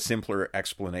 The simpler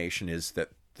explanation is that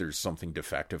there's something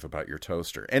defective about your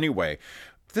toaster. Anyway,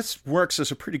 this works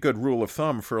as a pretty good rule of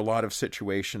thumb for a lot of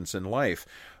situations in life,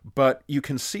 but you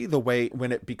can see the way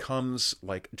when it becomes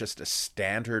like just a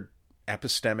standard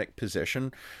epistemic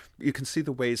position, you can see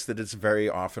the ways that it's very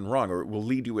often wrong, or it will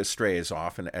lead you astray as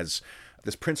often as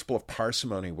this principle of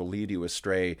parsimony will lead you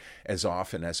astray as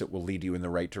often as it will lead you in the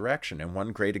right direction. And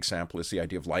one great example is the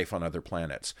idea of life on other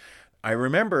planets. I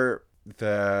remember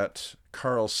that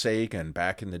Carl Sagan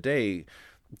back in the day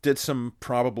did some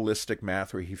probabilistic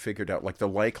math where he figured out like the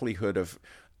likelihood of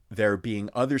there being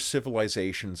other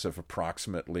civilizations of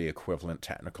approximately equivalent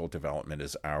technical development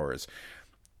as ours.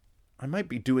 I might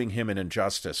be doing him an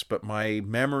injustice, but my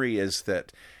memory is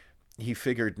that he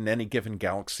figured in any given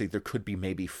galaxy there could be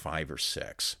maybe 5 or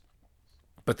 6,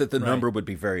 but that the number would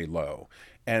be very low.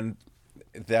 And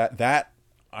that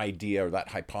idea or that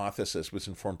hypothesis was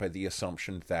informed by the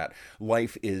assumption that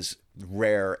life is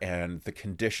rare and the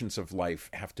conditions of life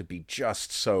have to be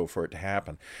just so for it to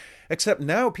happen. Except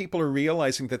now people are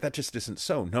realizing that that just isn't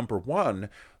so. Number one,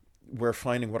 we're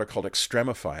finding what are called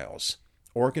extremophiles,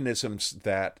 organisms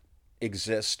that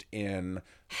exist in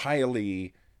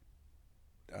highly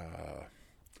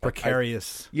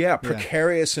precarious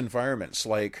precarious environments,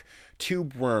 like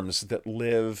tube worms that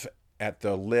live at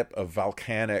the lip of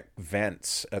volcanic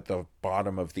vents at the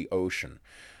bottom of the ocean,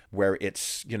 where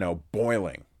it's,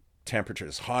 boiling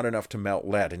temperatures, hot enough to melt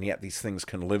lead, and yet these things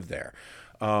can live there.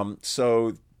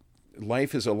 So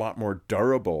life is a lot more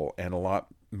durable and a lot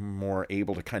more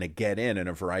able to kind of get in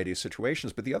a variety of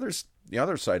situations. But the other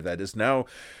side of that is now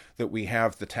that we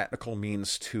have the technical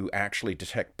means to actually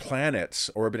detect planets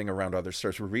orbiting around other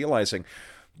stars, we're realizing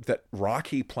that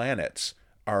rocky planets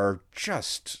are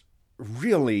just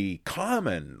really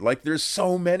common. Like there's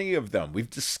so many of them. We've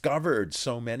discovered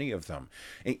so many of them.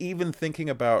 And even thinking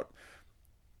about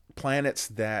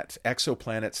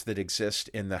exoplanets that exist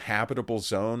in the habitable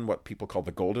zone, what people call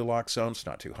the Goldilocks zone. It's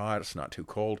not too hot, it's not too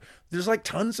cold. There's like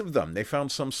tons of them. They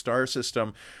found some star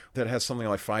system that has something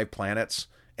like 5 planets,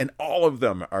 and all of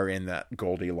them are in that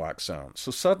Goldilocks zone. So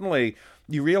suddenly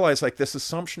you realize like this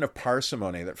assumption of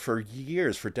parsimony that for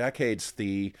years, for decades,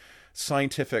 the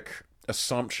scientific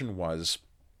assumption was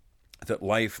that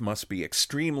life must be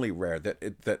extremely rare,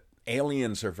 that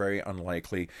aliens are very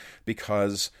unlikely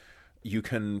because you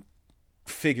can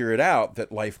figure it out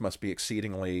that life must be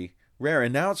exceedingly rare.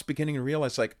 And now it's beginning to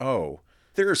realize like, oh,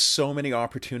 there are so many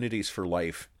opportunities for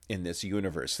life in this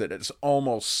universe that it's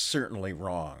almost certainly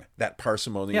wrong, that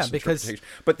parsimonious interpretation.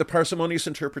 But the parsimonious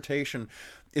interpretation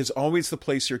is always the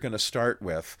place you're going to start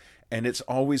with, and it's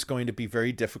always going to be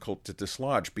very difficult to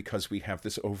dislodge because we have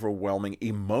this overwhelming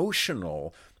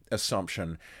emotional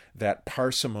assumption that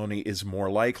parsimony is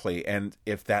more likely. And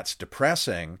if that's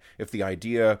depressing, if the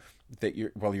idea that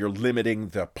you're limiting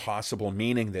the possible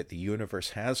meaning that the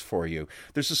universe has for you,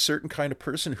 there's a certain kind of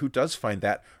person who does find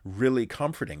that really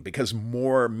comforting because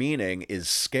more meaning is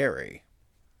scary.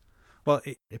 Well,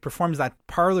 it performs that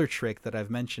parlor trick that I've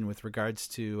mentioned with regards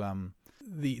to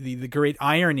the great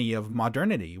irony of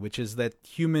modernity, which is that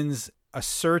humans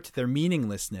assert their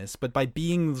meaninglessness, but by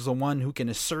being the one who can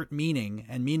assert meaning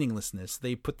and meaninglessness,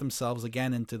 they put themselves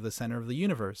again into the center of the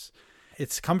universe.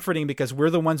 It's comforting because we're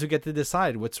the ones who get to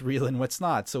decide what's real and what's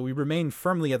not. So we remain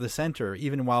firmly at the center,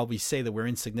 even while we say that we're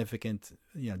insignificant,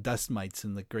 dust mites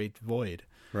in the great void.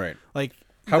 Right. Like,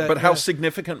 how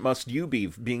significant must you be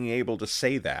being able to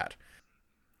say that?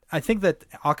 I think that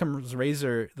Occam's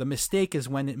razor, the mistake is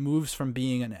when it moves from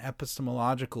being an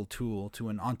epistemological tool to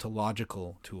an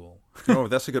ontological tool. Oh,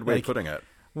 that's a good way of putting it.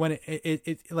 When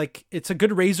it's a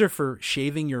good razor for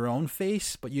shaving your own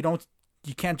face, but you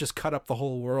can't just cut up the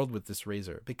whole world with this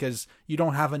razor because you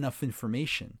don't have enough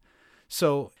information.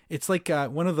 So it's like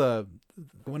one of the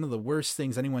worst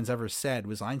things anyone's ever said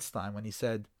was Einstein when he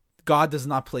said, "God does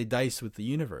not play dice with the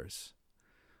universe."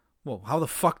 Well, how the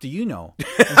fuck do you know?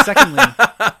 And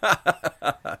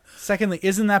secondly,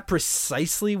 isn't that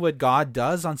precisely what God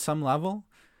does on some level?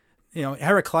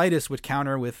 Heraclitus would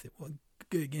counter with,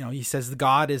 he says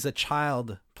God is a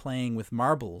child playing with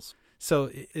marbles. So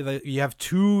you have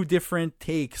two different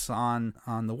takes on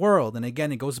the world. And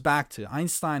again, it goes back to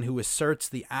Einstein, who asserts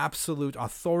the absolute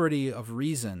authority of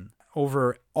reason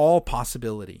over all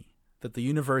possibility, that the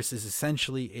universe is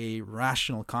essentially a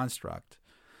rational construct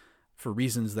for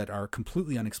reasons that are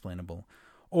completely unexplainable.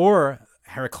 Or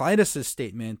Heraclitus'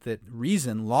 statement that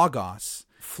reason, logos,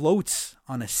 floats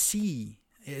on a sea.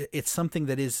 It's something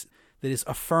that is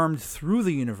affirmed through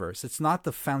the universe. It's not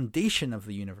the foundation of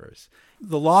the universe.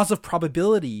 The laws of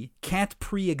probability can't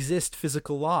pre-exist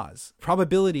physical laws.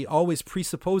 Probability always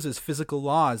presupposes physical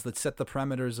laws that set the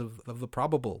parameters of the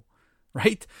probable,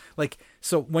 right?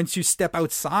 So once you step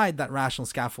outside that rational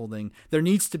scaffolding, there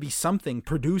needs to be something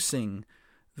producing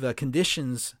the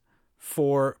conditions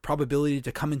for probability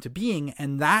to come into being,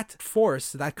 and that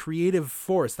force, that creative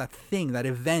force, that thing, that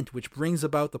event which brings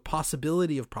about the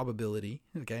possibility of probability,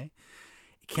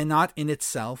 cannot in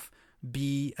itself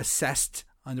be assessed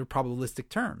under probabilistic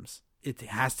terms. It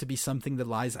has to be something that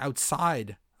lies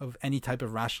outside of any type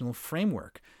of rational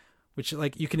framework, which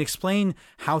you can explain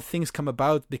how things come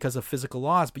about because of physical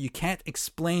laws, but you can't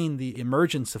explain the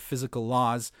emergence of physical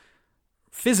laws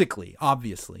physically,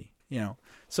 obviously,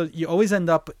 So you always end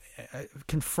up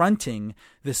confronting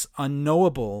this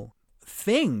unknowable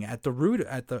thing at the root,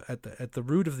 at the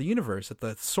root of the universe, at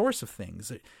the source of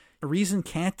things. Reason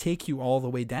can't take you all the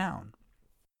way down.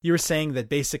 You were saying that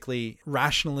basically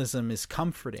rationalism is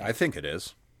comforting. I think it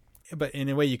is. But in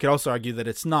a way, you could also argue that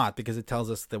it's not, because it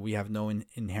tells us that we have no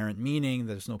inherent meaning.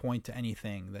 There's no point to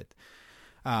anything. That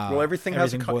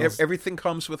everything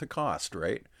comes with a cost,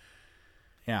 right?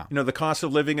 Yeah. The cost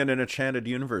of living in an enchanted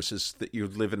universe is that you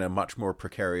live in a much more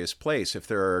precarious place. If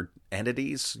there are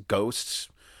entities, ghosts,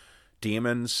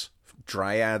 demons,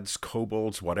 dryads,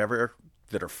 kobolds, whatever,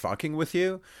 that are fucking with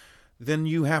you, then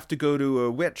you have to go to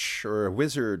a witch or a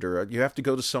wizard, or you have to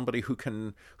go to somebody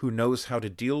who knows how to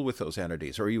deal with those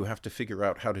entities, or you have to figure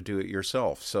out how to do it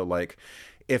yourself. So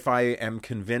if I am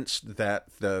convinced that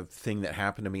the thing that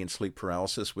happened to me in sleep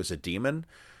paralysis was a demon,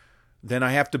 then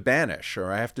I have to banish,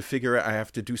 or I have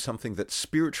to do something that's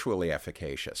spiritually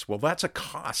efficacious. Well, that's a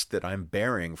cost that I'm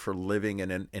bearing for living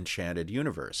in an enchanted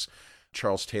universe.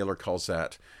 Charles Taylor calls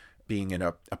that being in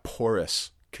a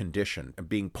porous condition,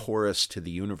 being porous to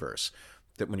the universe.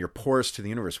 That when you're porous to the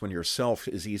universe, when your self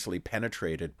is easily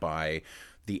penetrated by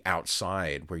the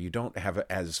outside, where you don't have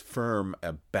as firm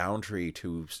a boundary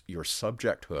to your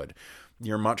subjecthood,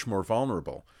 you're much more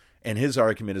vulnerable. And his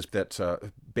argument is that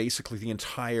basically the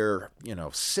entire,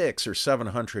 600 or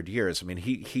 700 years,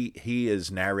 he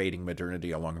is narrating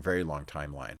modernity along a very long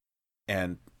timeline.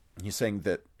 And he's saying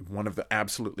that one of the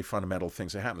absolutely fundamental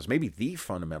things that happens, maybe the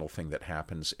fundamental thing that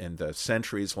happens in the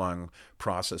centuries-long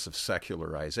process of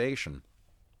secularization,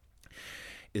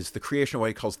 is the creation of what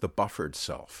he calls the buffered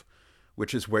self,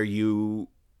 which is where you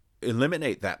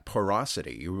eliminate that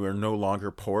porosity. You are no longer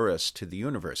porous to the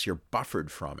universe. You're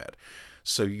buffered from it.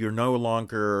 So you're no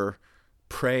longer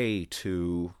prey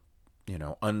to,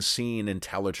 unseen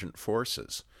intelligent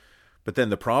forces. But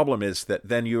then the problem is that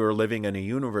then you are living in a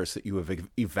universe that you have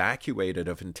evacuated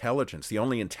of intelligence. The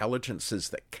only intelligences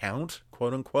that count,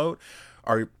 quote unquote,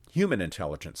 are human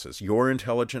intelligences, your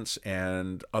intelligence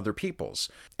and other people's.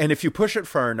 And if you push it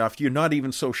far enough, you're not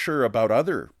even so sure about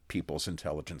other people's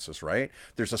intelligences, right?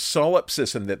 There's a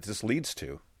solipsism that this leads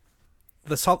to.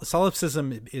 The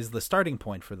solipsism is the starting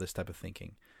point for this type of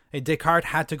thinking. Descartes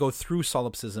had to go through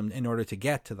solipsism in order to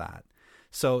get to that.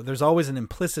 So there's always an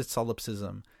implicit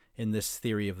solipsism in this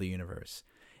theory of the universe,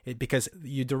 because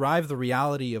you derive the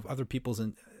reality of other people's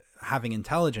having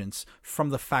intelligence from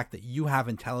the fact that you have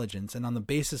intelligence, and on the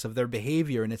basis of their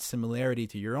behavior and its similarity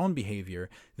to your own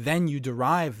behavior, then you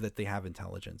derive that they have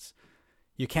intelligence.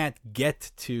 You can't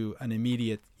get to an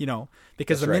immediate, because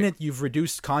That's the right. minute you've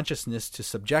reduced consciousness to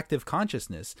subjective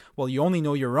consciousness, well, you only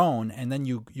know your own, and then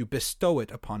you bestow it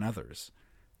upon others.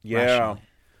 Yeah. Rationally.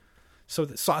 So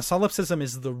solipsism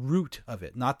is the root of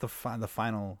it, not the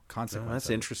final consequence. Oh, that's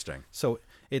of it. interesting. So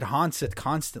it haunts it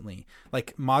constantly.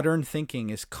 Like modern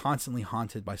thinking is constantly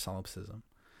haunted by solipsism.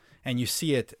 And you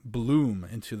see it bloom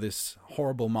into this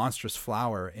horrible, monstrous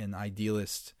flower in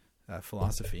idealist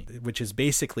philosophy, which is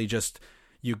basically just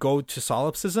you go to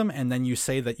solipsism and then you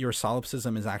say that your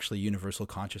solipsism is actually universal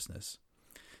consciousness.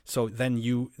 So then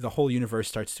the whole universe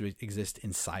starts to exist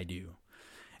inside you.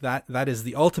 That is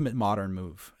the ultimate modern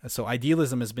move. So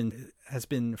idealism has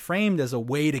been framed as a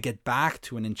way to get back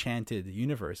to an enchanted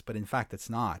universe, but in fact it's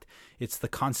not. It's the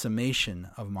consummation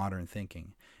of modern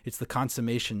thinking. It's the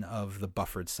consummation of the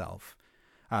buffered self.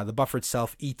 The buffered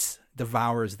self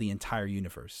devours the entire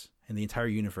universe, and the entire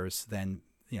universe then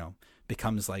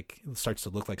becomes starts to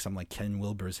look like something like Ken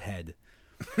Wilber's head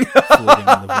floating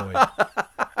in the void.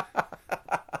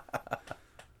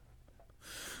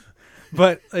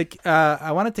 But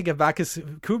I wanted to get back because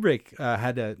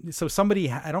Kubrick somebody,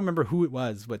 I don't remember who it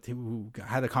was, but who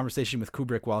had a conversation with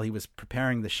Kubrick while he was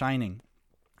preparing The Shining,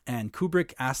 and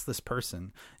Kubrick asked this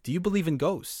person, "Do you believe in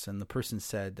ghosts?" And the person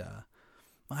said,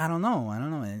 "Well, I don't know."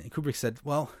 And Kubrick said,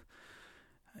 "Well,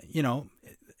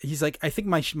 he's like, I think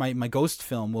my ghost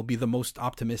film will be the most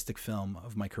optimistic film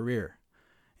of my career."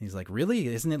 And he's like, "Really?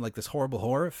 Isn't it like this horrible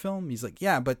horror film?" He's like,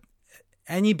 "Yeah, but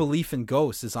any belief in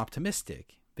ghosts is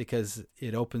optimistic." Because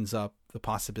it opens up the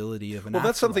possibility of an Well,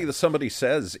 that's something that afterlife. somebody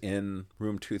says in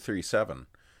Room 237.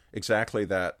 Exactly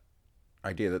that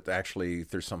idea that actually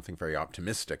there's something very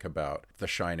optimistic about The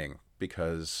Shining,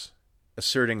 because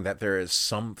asserting that there is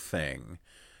something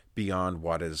beyond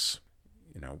what is,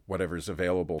 whatever's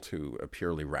available to a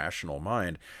purely rational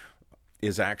mind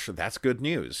is actually, that's good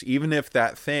news. Even if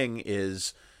that thing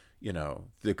is,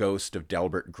 the ghost of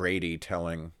Delbert Grady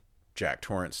telling Jack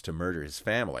Torrance to murder his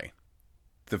family.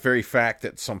 The very fact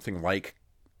that something like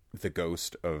the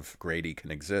ghost of Grady can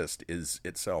exist is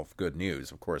itself good news.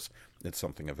 Of course, it's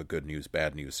something of a good news,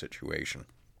 bad news situation.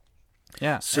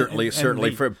 Yeah, Certainly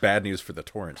for bad news for the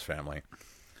Torrance family.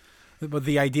 But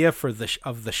the idea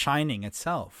of The Shining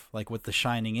itself, like what The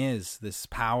Shining is, this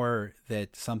power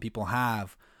that some people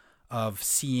have of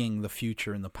seeing the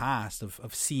future and the past,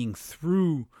 of seeing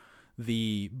through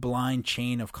the blind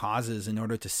chain of causes in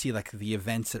order to see like the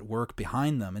events at work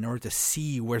behind them, in order to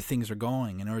see where things are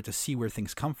going, in order to see where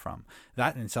things come from.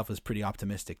 That in itself is pretty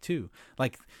optimistic too.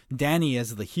 Like Danny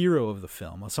as the hero of the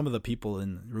film. Well, some of the people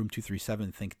in Room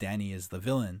 237 think Danny is the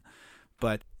villain,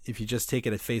 but if you just take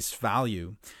it at face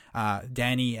value,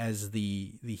 Danny as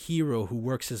the hero who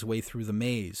works his way through the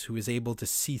maze, who is able to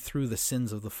see through the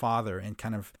sins of the father and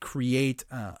kind of create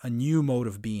a new mode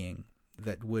of being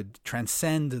that would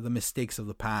transcend the mistakes of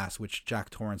the past, which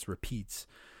Jack Torrance repeats.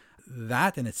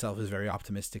 That in itself is very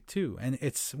optimistic too. And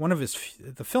it's one of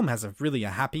the film has a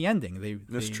happy ending.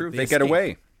 That's true. They get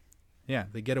away. Yeah,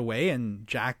 they get away and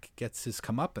Jack gets his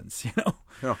comeuppance,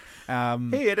 Yeah.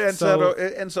 Hey, it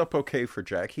ends up okay for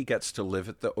Jack. He gets to live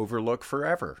at the Overlook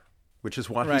forever, which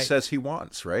is what he says he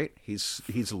wants, right? He's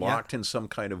locked in some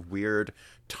kind of weird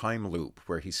time loop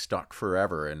where he's stuck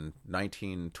forever in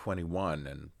 1921,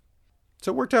 and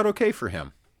so it worked out okay for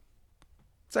him.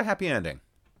 It's a happy ending.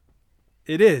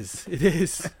 It is.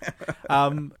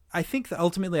 I think that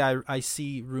ultimately I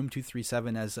see Room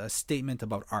 237 as a statement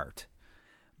about art,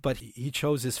 but he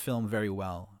chose his film very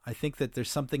well. I think that there's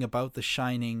something about The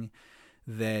Shining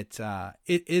that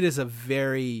it is a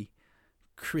very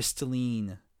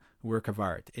crystalline work of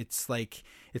art. It's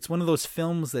one of those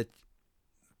films that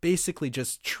basically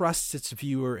just trusts its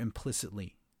viewer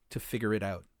implicitly to figure it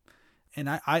out. And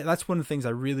I that's one of the things I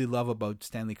really love about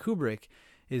Stanley Kubrick,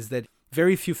 is that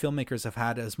very few filmmakers have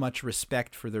had as much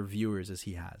respect for their viewers as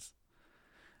he has.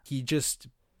 He just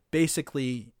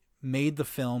basically made the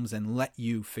films and let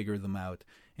you figure them out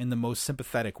in the most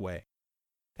sympathetic way.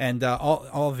 And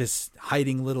all of his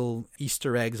hiding little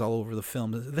Easter eggs all over the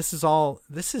film. This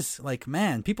is like,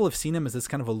 man, people have seen him as this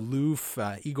kind of aloof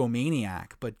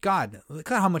egomaniac. But God,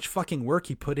 look at how much fucking work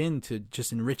he put into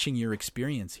just enriching your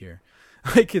experience here.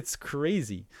 Like, it's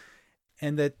crazy.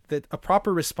 And that a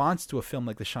proper response to a film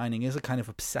like The Shining is a kind of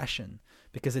obsession,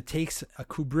 because it takes a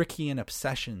Kubrickian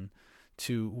obsession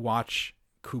to watch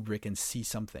Kubrick and see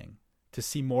something, to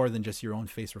see more than just your own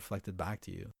face reflected back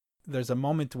to you. There's a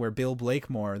moment where Bill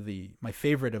Blakemore, my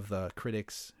favorite of the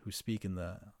critics who speak in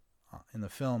the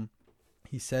film,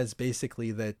 he says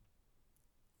basically that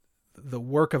the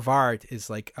work of art is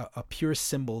like a pure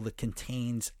symbol that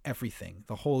contains everything.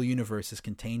 The whole universe is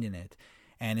contained in it.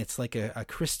 and it's like a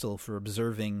crystal for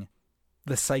observing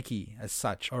the psyche as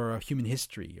such, or a human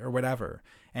history, or whatever.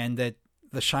 And that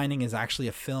The Shining is actually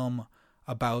a film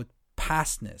about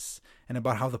pastness, and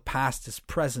about how the past is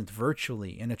present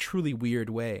virtually in a truly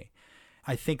weird way.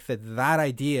 I think that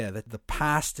idea that the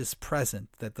past is present,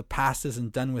 that the past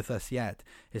isn't done with us yet,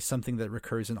 is something that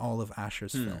recurs in all of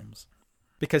Asher's films.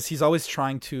 Because he's always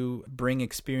trying to bring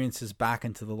experiences back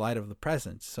into the light of the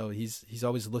present. So he's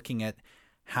always looking at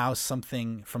how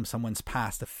something from someone's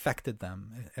past affects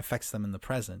them in the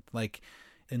present. Like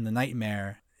in The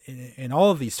Nightmare, in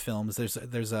all of these films,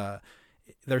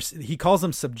 he calls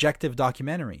them subjective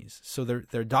documentaries. So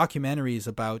they're documentaries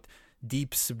about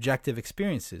deep subjective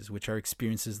experiences, which are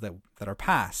experiences that are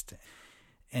past.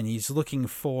 And he's looking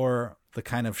for the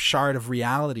kind of shard of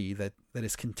reality that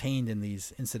is contained in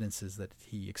these incidences that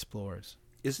he explores.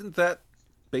 Isn't that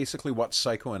basically what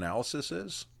psychoanalysis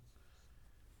is?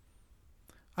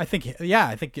 I think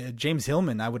James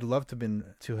Hillman, I would love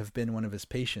to have been one of his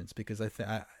patients, because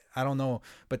I don't know,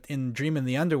 but in Dream in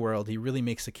the Underworld, he really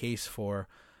makes a case for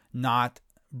not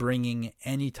bringing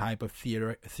any type of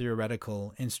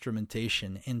theoretical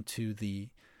instrumentation into the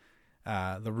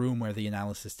room where the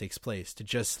analysis takes place, to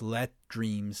just let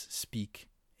dreams speak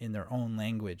in their own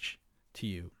language to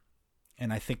you.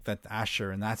 And I think that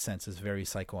Asher, in that sense, is very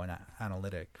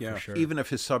psychoanalytic, for sure. Even if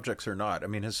his subjects are not. I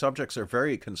mean, his subjects are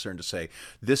very concerned to say,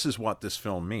 this is what this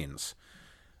film means.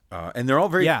 And they're all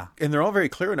very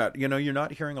clear about, you're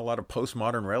not hearing a lot of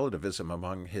postmodern relativism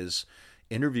among his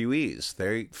interviewees.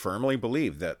 They firmly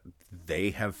believe that they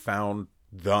have found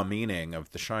the meaning of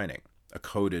The Shining, a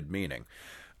coded meaning.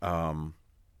 I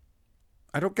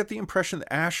don't get the impression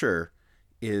that Asher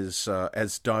is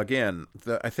as dug in.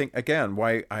 I think, again,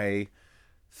 why I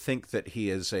think that he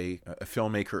is a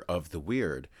filmmaker of the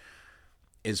weird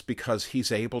is because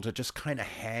he's able to just kind of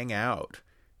hang out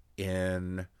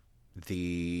in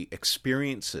the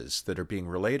experiences that are being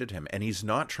related to him, and he's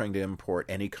not trying to import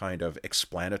any kind of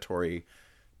explanatory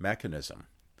mechanism.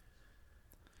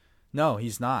 No,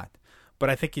 he's not. But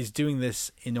I think he's doing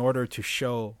this in order to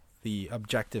show the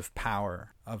objective power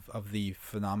of the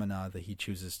phenomena that he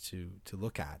chooses to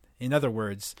look at. In other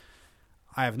words,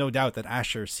 I have no doubt that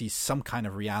Asher sees some kind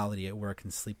of reality at work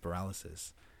in sleep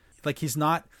paralysis. Like,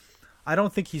 I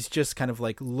don't think he's just kind of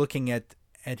like looking at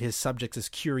his subjects as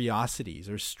curiosities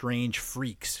or strange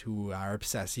freaks who are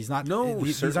obsessed. He's not. No,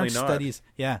 these aren't not. Studies.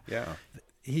 Yeah.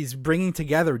 He's bringing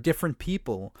together different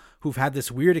people who've had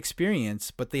this weird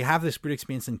experience, but they have this weird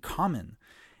experience in common.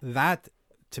 That,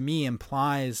 to me,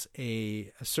 implies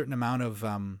a certain amount of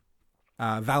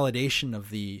validation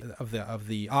of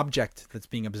the object that's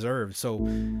being observed. So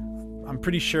I'm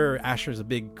pretty sure Asher's a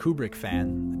big Kubrick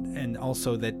fan, and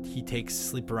also that he takes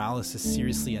sleep paralysis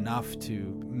seriously enough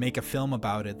to make a film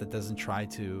about it that doesn't try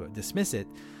to dismiss it.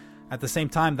 At the same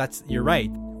time, you're right.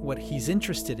 What he's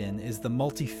interested in is the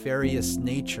multifarious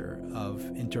nature of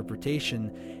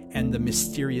interpretation and the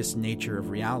mysterious nature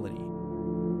of reality.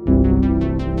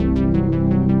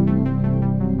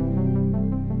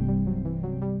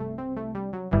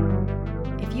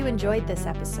 If you enjoyed this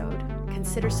episode,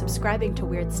 consider subscribing to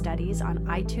Weird Studies on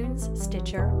iTunes,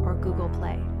 Stitcher, or Google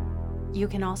Play. You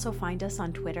can also find us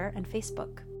on Twitter and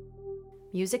Facebook.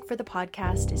 Music for the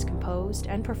podcast is composed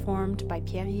and performed by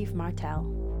Pierre-Yves Martel.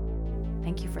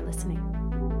 Thank you for listening.